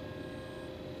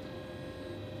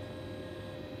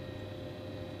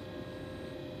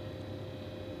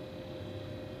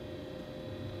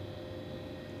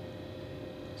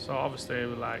 So obviously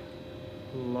we're like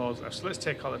loads left. So let's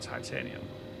take all the titanium.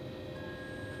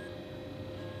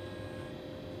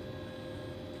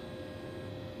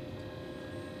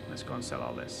 Let's go and sell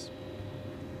all this.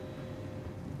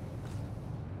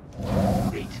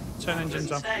 Turn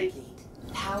engines off.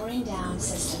 Powering down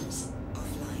systems.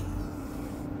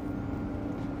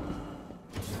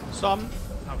 So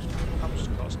that was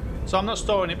close. So I'm not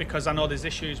storing it because I know there's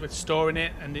issues with storing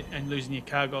it and losing your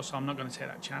cargo, so I'm not going to take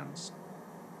that chance.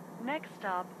 Next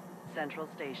stop, Central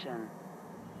Station.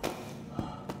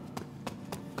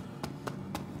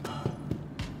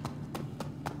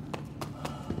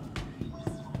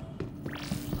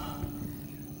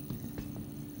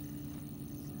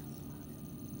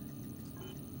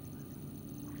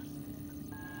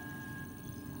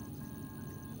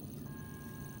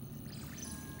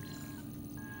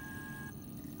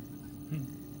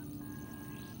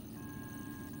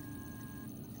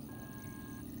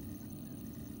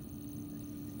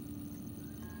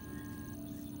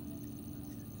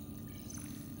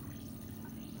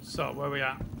 So where we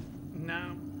at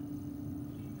now?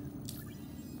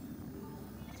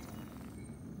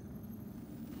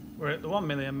 We're at the 1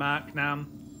 million mark now.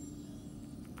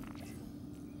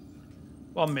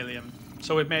 1 million.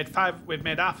 So we've made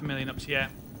half a million up to here.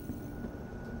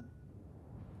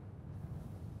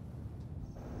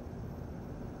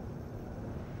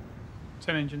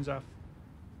 Turn engines off.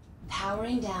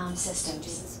 Powering down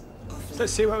systems. So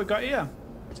let's see what we got here.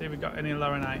 See if we got any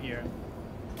Laranite here.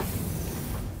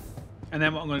 And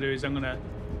then what I'm going to do is I'm going to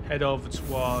head over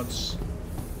towards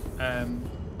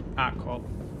ArcCorp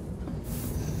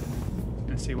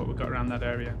and see what we've got around that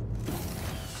area.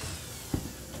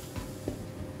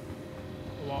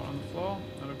 Water on the floor,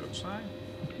 not a good sign.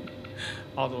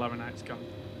 All the Laranite's gone.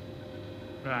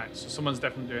 Right, so someone's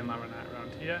definitely doing Laranite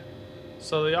around here.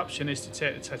 So the option is to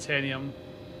take the titanium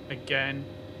again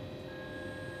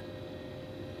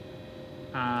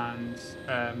and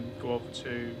go over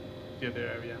to the other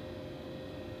area.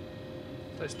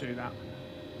 Let's do that.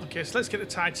 Okay, so let's get the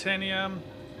titanium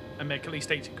and make at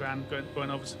least 80 grand going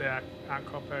over to the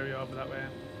ArcCorp area over that way.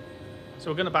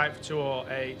 So we're going to buy it for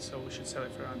 208, so we should sell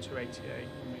it for around 288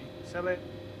 when we sell it.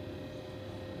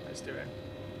 Let's do it.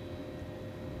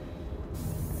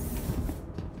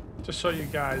 Just so you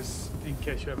guys, in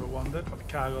case you ever wondered what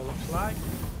the cargo looks like.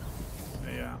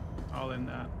 There you are, all in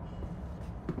there.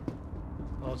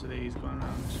 Loads of these going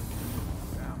around.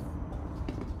 Down.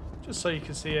 Just so you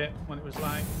can see it, what it was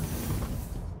like.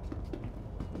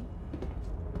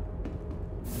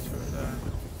 Through there.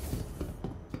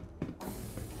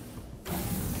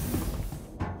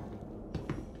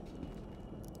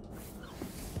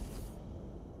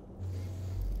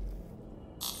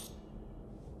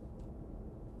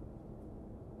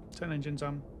 Turn engines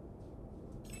on.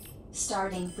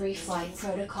 Starting pre-flight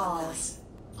protocols.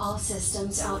 All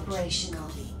systems operational.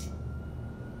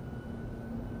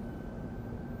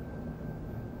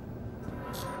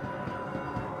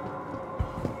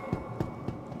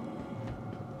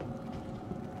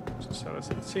 So that's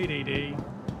a CDD.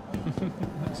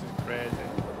 This is crazy.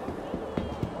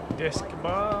 Disc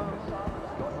bar.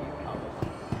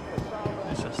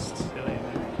 It's just silly.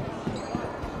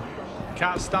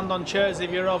 Can't stand on chairs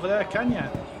if you're over there, can you?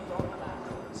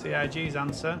 CIG's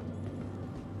answer.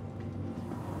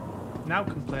 Now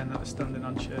complain that they're standing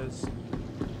on chairs.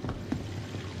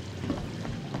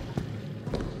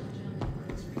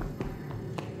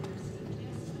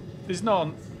 There's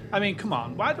no... I mean, come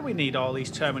on. Why do we need all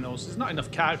these terminals? There's not enough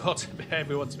cargo to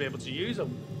everyone to be able to use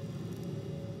them.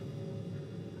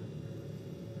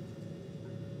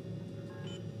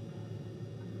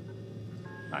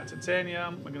 Right,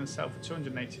 titanium. We're going to sell for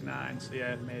 289. So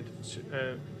yeah,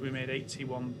 we made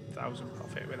 81,000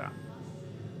 profit with that.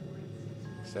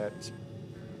 Set.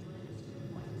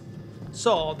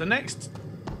 So the next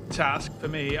task for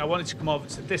me, I wanted to come over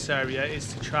to this area,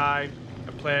 is to try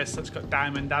a place that's got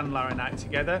diamond and laranite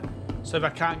together. So if I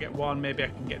can't get one, maybe I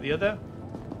can get the other.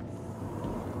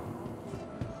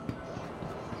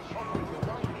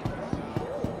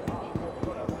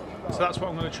 So that's what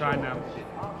I'm going to try now.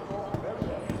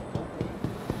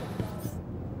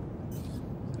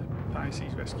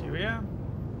 Pisces rescue here.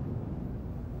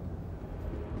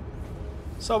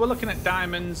 So we're looking at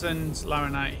diamonds and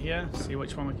laranite here. See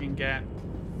which one we can get.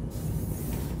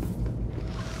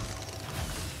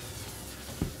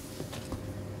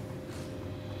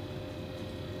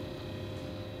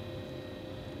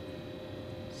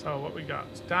 So what we got?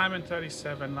 Diamond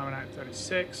 37, laranite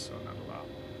 36, so not a lot.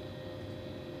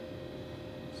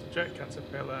 So jet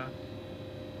caterpillar.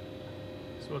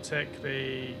 So we'll take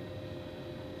the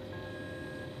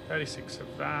 36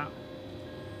 of that.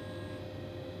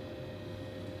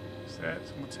 it.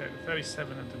 So I'm going to take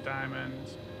 37 of the diamond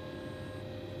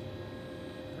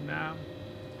for now.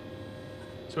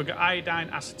 So we've got iodine,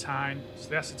 acetine. So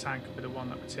the acetine could be the one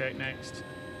that we take next.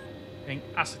 I think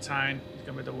acetine is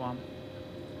going to be the one.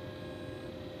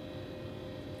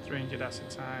 300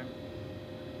 acetine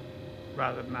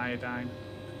rather than iodine.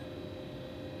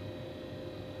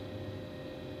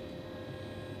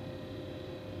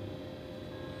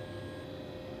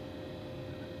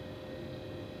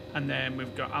 And then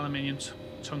we've got aluminium,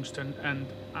 tungsten, and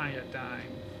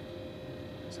iodine.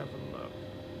 Let's have a look.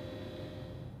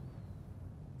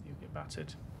 He'll get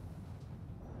battered.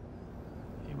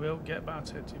 He will get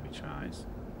battered if he tries.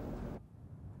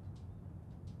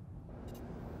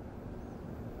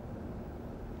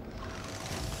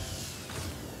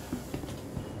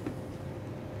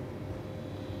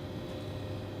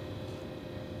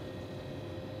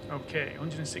 Okay,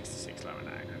 166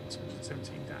 laranite and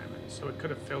 217 diamonds. So we could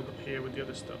have filled up here with the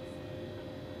other stuff.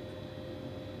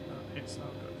 It's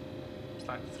not good. It's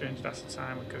like 300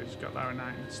 acetine. We could have just got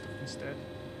laranite and stuff instead.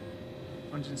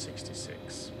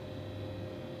 166.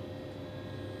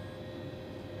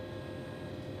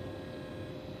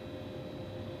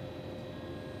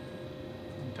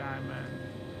 And diamond,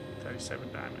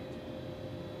 37 diamond.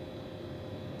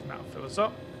 And that'll fill us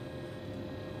up.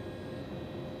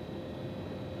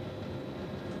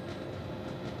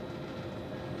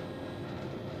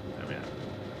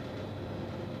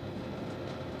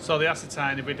 So the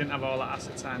acetine, if we didn't have all that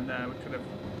acetine there, we could have...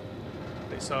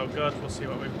 It's all good. We'll see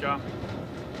what we've got.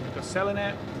 We've got selling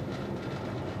it.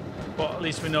 But at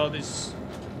least we know there's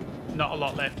not a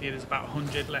lot left here. There's about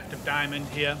 100 left of diamond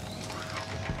here.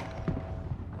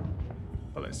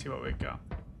 But let's see what we've got.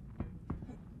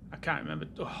 I can't remember.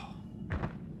 Oh.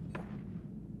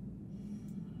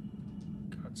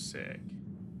 God's sake.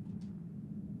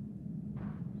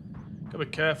 Gotta be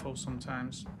careful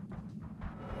sometimes.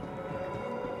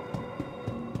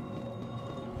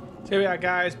 Here we are,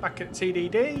 guys, back at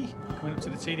TDD, coming up to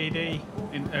the TDD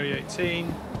in Area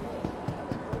 18.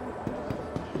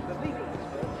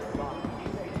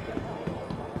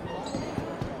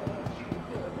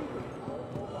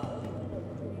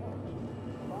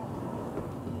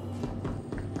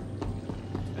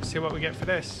 Let's see what we get for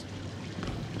this.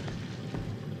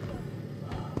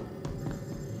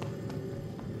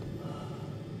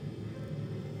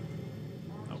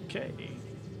 Okay.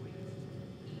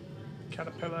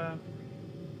 Caterpillar.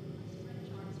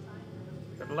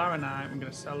 Got laranite, I'm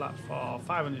going to sell that for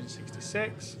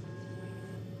 566.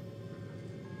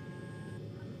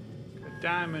 Got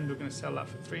diamond, we're going to sell that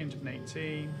for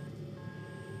 318.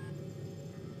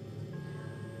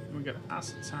 And we've got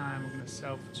acetine, we're going to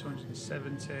sell for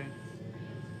 270.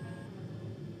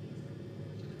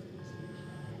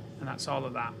 And that's all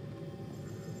of that.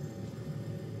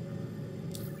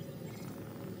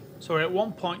 So we're at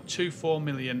 1.24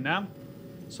 million now.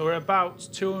 So we're about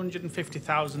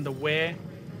 250,000 away.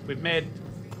 We've made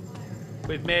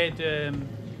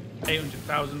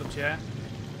 800,000 up to here.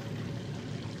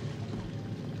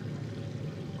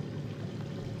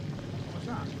 What's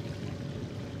that?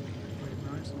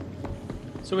 Nice.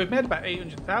 So we've made about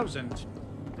 800,000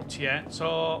 up to here.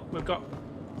 So we've got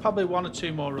probably 1 or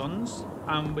 2 more runs,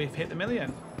 and we've hit the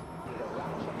million.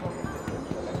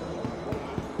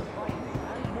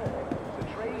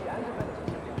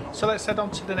 So let's head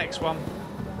on to the next one.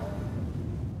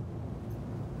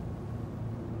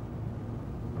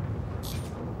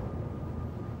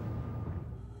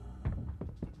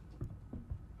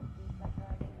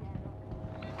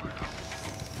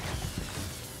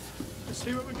 Let's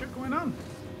see what we got going on.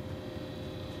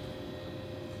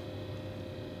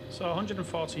 So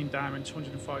 114 diamond,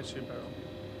 242 barrel.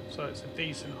 So it's a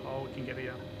decent haul we can get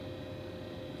here.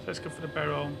 So let's go for the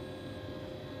barrel.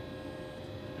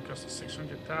 Cost us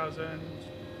 600,000.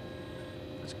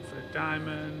 Let's go for the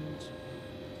diamond.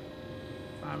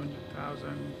 500,000.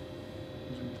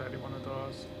 131 of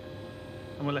those.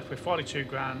 And we're left with 42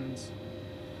 grand.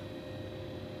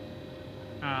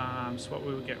 So what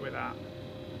will we get with that?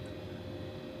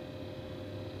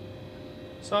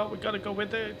 So we've got to go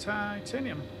with the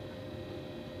titanium.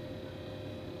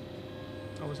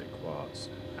 Or was it quartz?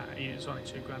 It's only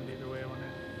 2 grand either way on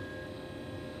it.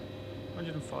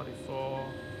 144.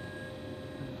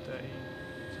 So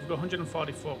we've got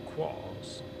 144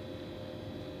 quartz.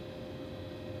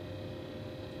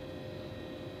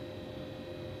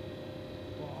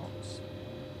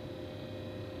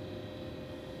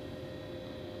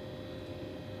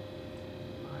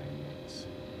 Buying it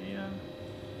here,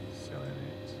 selling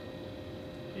it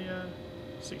here,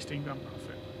 16 grand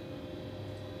profit.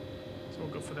 So we'll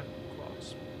go for the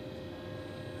quartz.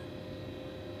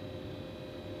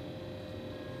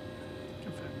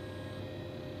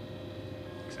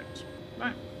 launch.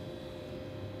 Right.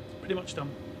 Pretty much done.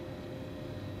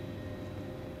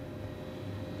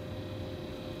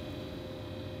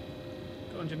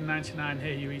 Got 199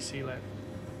 aUEC left.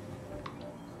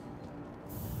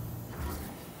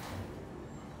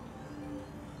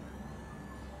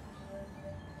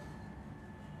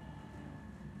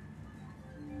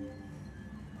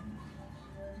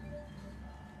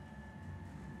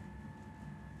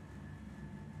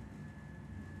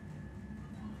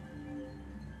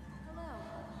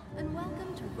 And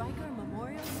welcome to Riker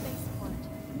Memorial Spaceport,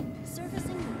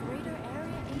 servicing the greater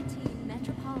Area 18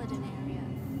 metropolitan area.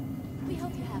 We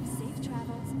hope you have safe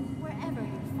travels wherever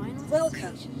your final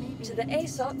destination may Welcome be. to the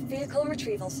ASOP Vehicle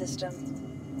Retrieval System.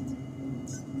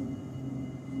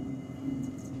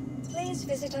 Please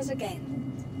visit us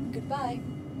again. Goodbye.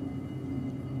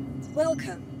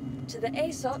 Welcome to the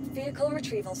ASOP Vehicle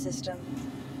Retrieval System.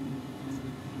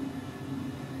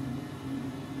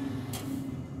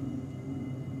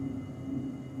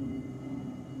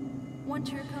 Want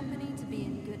your company to be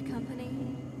in good company?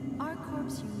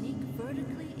 ArcCorp's unique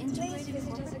vertically integrated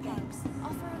visit us corporate again. parks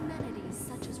offer amenities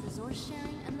such as resource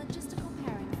sharing and logistical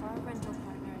pairing for our rental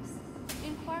partners.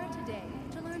 Inquire today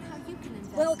to learn how you can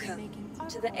invest in Welcome making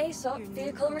to the ArcCorp ASOP your new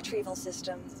Vehicle home. Retrieval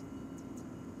System.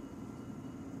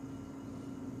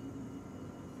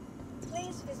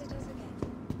 Please visit us again.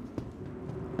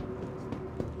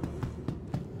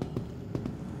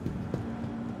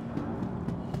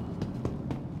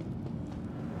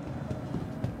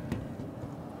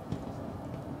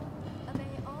 Obey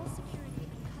all security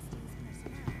and customs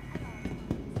personnel at all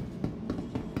times.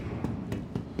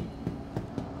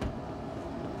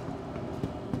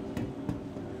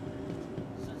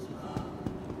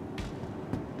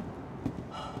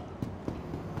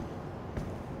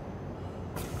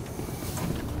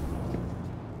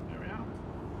 There we are.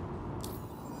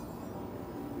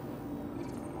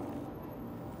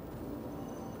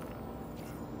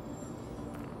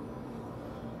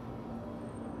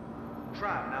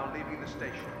 Tram now leaving the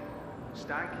station.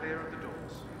 Stand clear of the doors.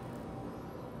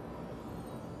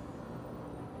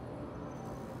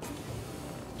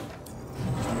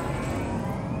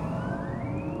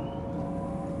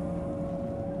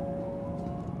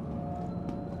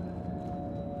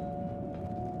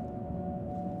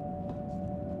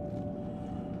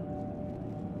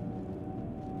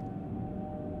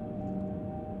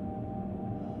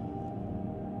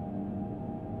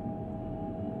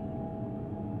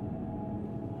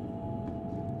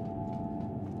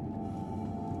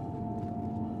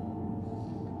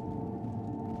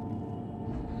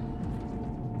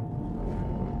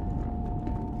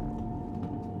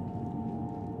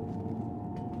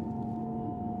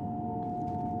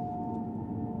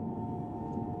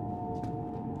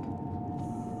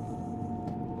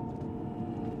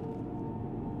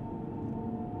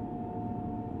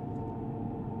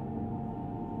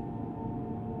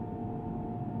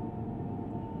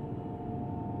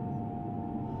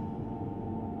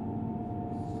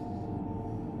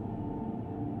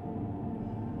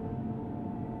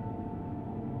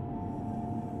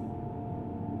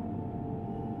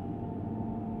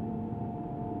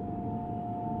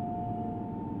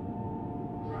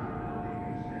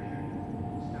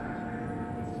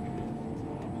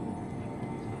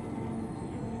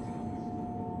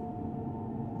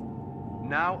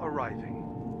 Now arriving.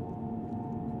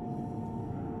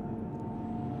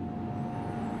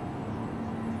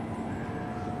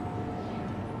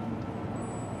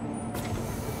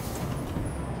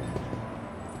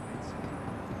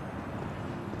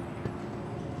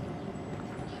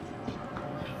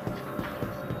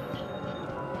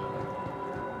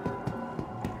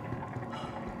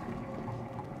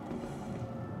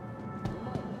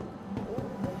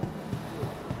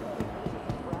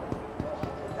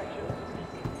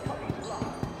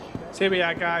 So here we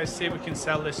are, guys. See if we can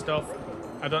sell this stuff.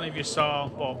 I don't know if you saw,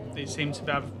 but it seemed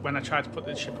to have, when I tried to put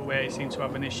the ship away, it seemed to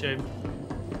have an issue.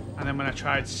 And then when I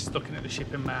tried looking at the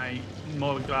ship in my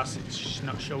molded glass, it's just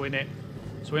not showing it.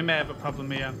 So we may have a problem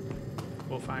here.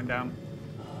 We'll find out.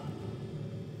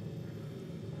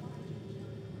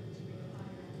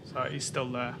 So he's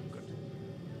still there. Good.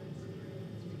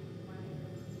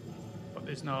 But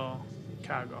there's no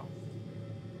cargo.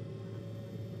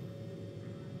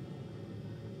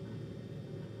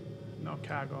 No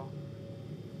cargo.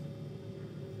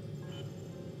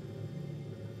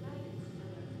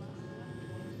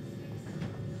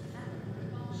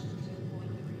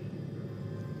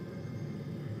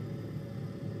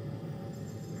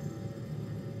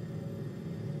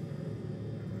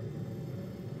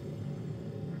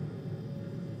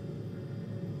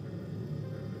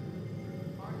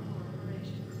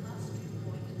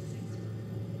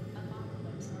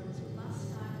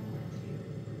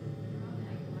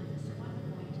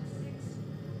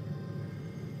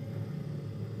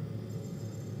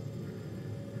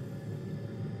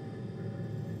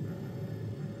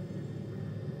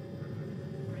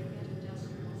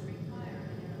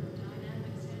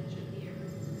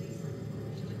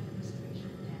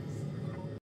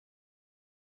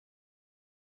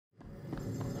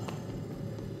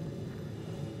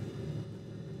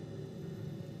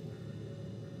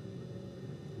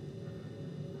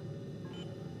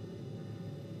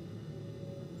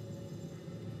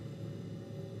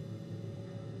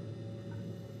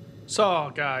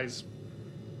 So, guys,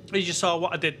 as you saw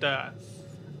what I did there.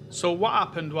 So what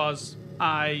happened was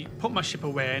I put my ship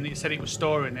away and it said it was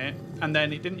storing it, and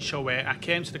then it didn't show it. I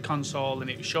came to the console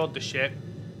and it showed the ship,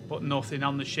 but nothing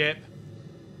on the ship.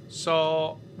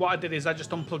 So what I did is I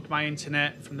just unplugged my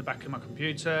internet from the back of my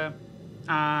computer,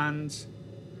 and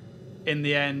in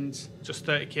the end just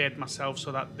 30k'd myself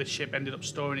so that the ship ended up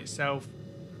storing itself,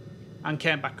 and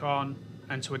came back on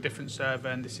and to a different server,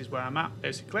 and this is where I'm at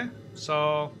basically.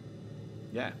 So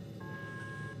yeah,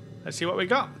 let's see what we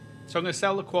got. So I'm going to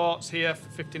sell the quartz here for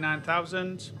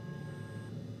 59,000.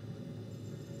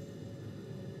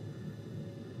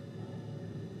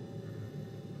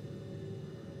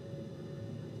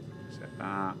 Set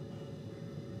that.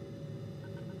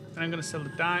 And I'm going to sell the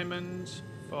diamond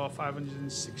for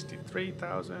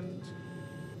 563,000.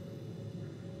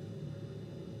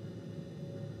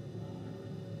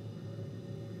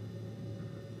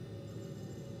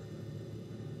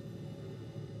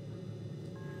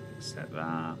 Set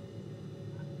that.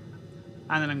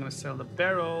 And then I'm going to sell the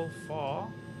beryl for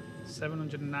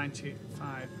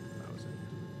 795,000.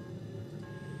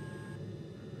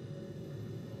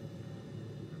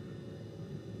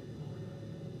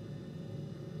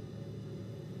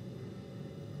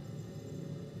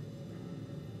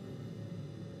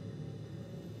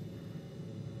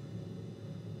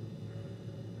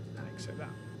 And accept that.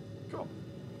 Cool.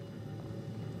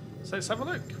 So let's have a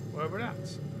look where we're at.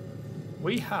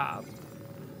 We have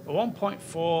a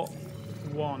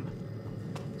 1.41.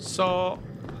 So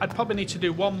I'd probably need to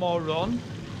do one more run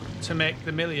to make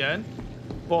the million,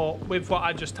 but with what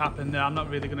I just happened there, I'm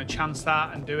not really going to chance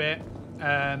that and do it.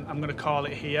 I'm going to call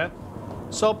it here.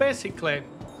 So basically,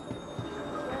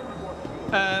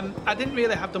 I didn't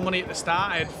really have the money at the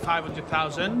start. I had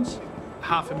 500,000,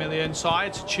 500,000. So I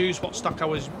had to choose what stock I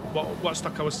was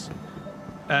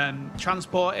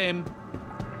transporting,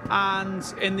 and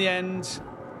in the end,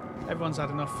 everyone's had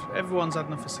enough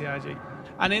for CIG.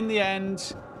 And in the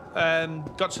end,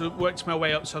 got to work my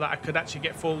way up so that I could actually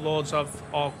get full loads of,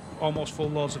 or almost full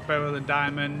loads of beryl and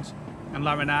diamond and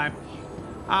laranite,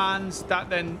 and that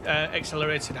then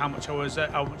accelerated how much I was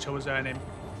earning.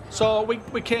 So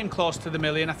we came close to the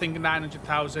million. I think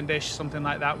 900,000-ish, something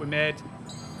like that we made,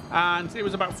 and it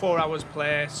was about 4 hours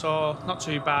play, so not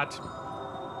too bad.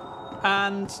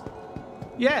 And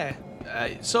yeah,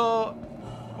 so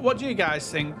what do you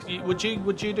guys think? Would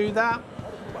you do that?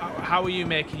 How are you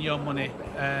making your money?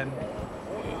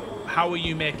 How are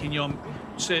you making your,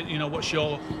 what's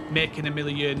your making a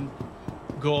million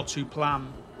go-to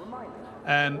plan?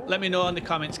 Let me know in the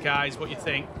comments, guys, what you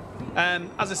think.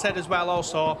 As I said as well,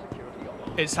 also,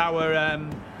 it's our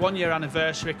 1 year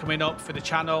anniversary coming up for the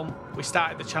channel. We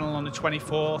started the channel on the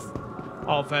 24th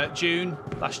of June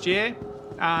last year,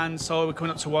 and so we're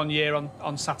coming up to 1 year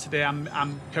on Saturday.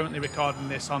 I'm currently recording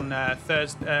this on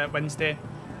Wednesday,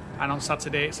 and on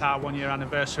Saturday it's our 1 year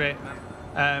anniversary.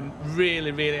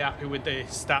 Really, really happy with the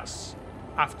stats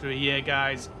after a year,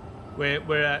 guys.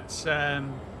 We're at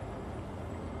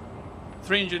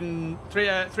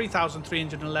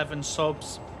 3,311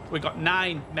 subs. We've got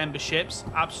 9 memberships.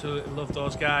 Absolutely love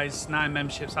those guys. 9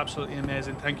 memberships, absolutely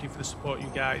amazing. Thank you for the support,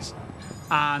 you guys.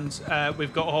 And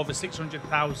we've got over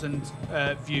 600,000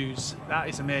 views. That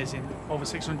is amazing. Over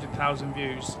 600,000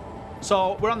 views.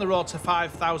 So we're on the road to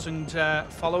 5,000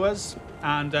 followers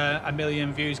and 1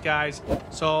 million views, guys.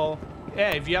 So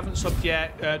yeah, if you haven't subbed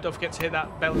yet, don't forget to hit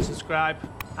that bell and subscribe.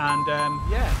 And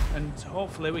yeah, and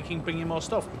hopefully we can bring you more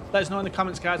stuff. Let us know in the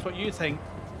comments, guys, what you think.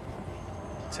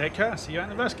 Take care. See you out in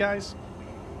the verse, guys.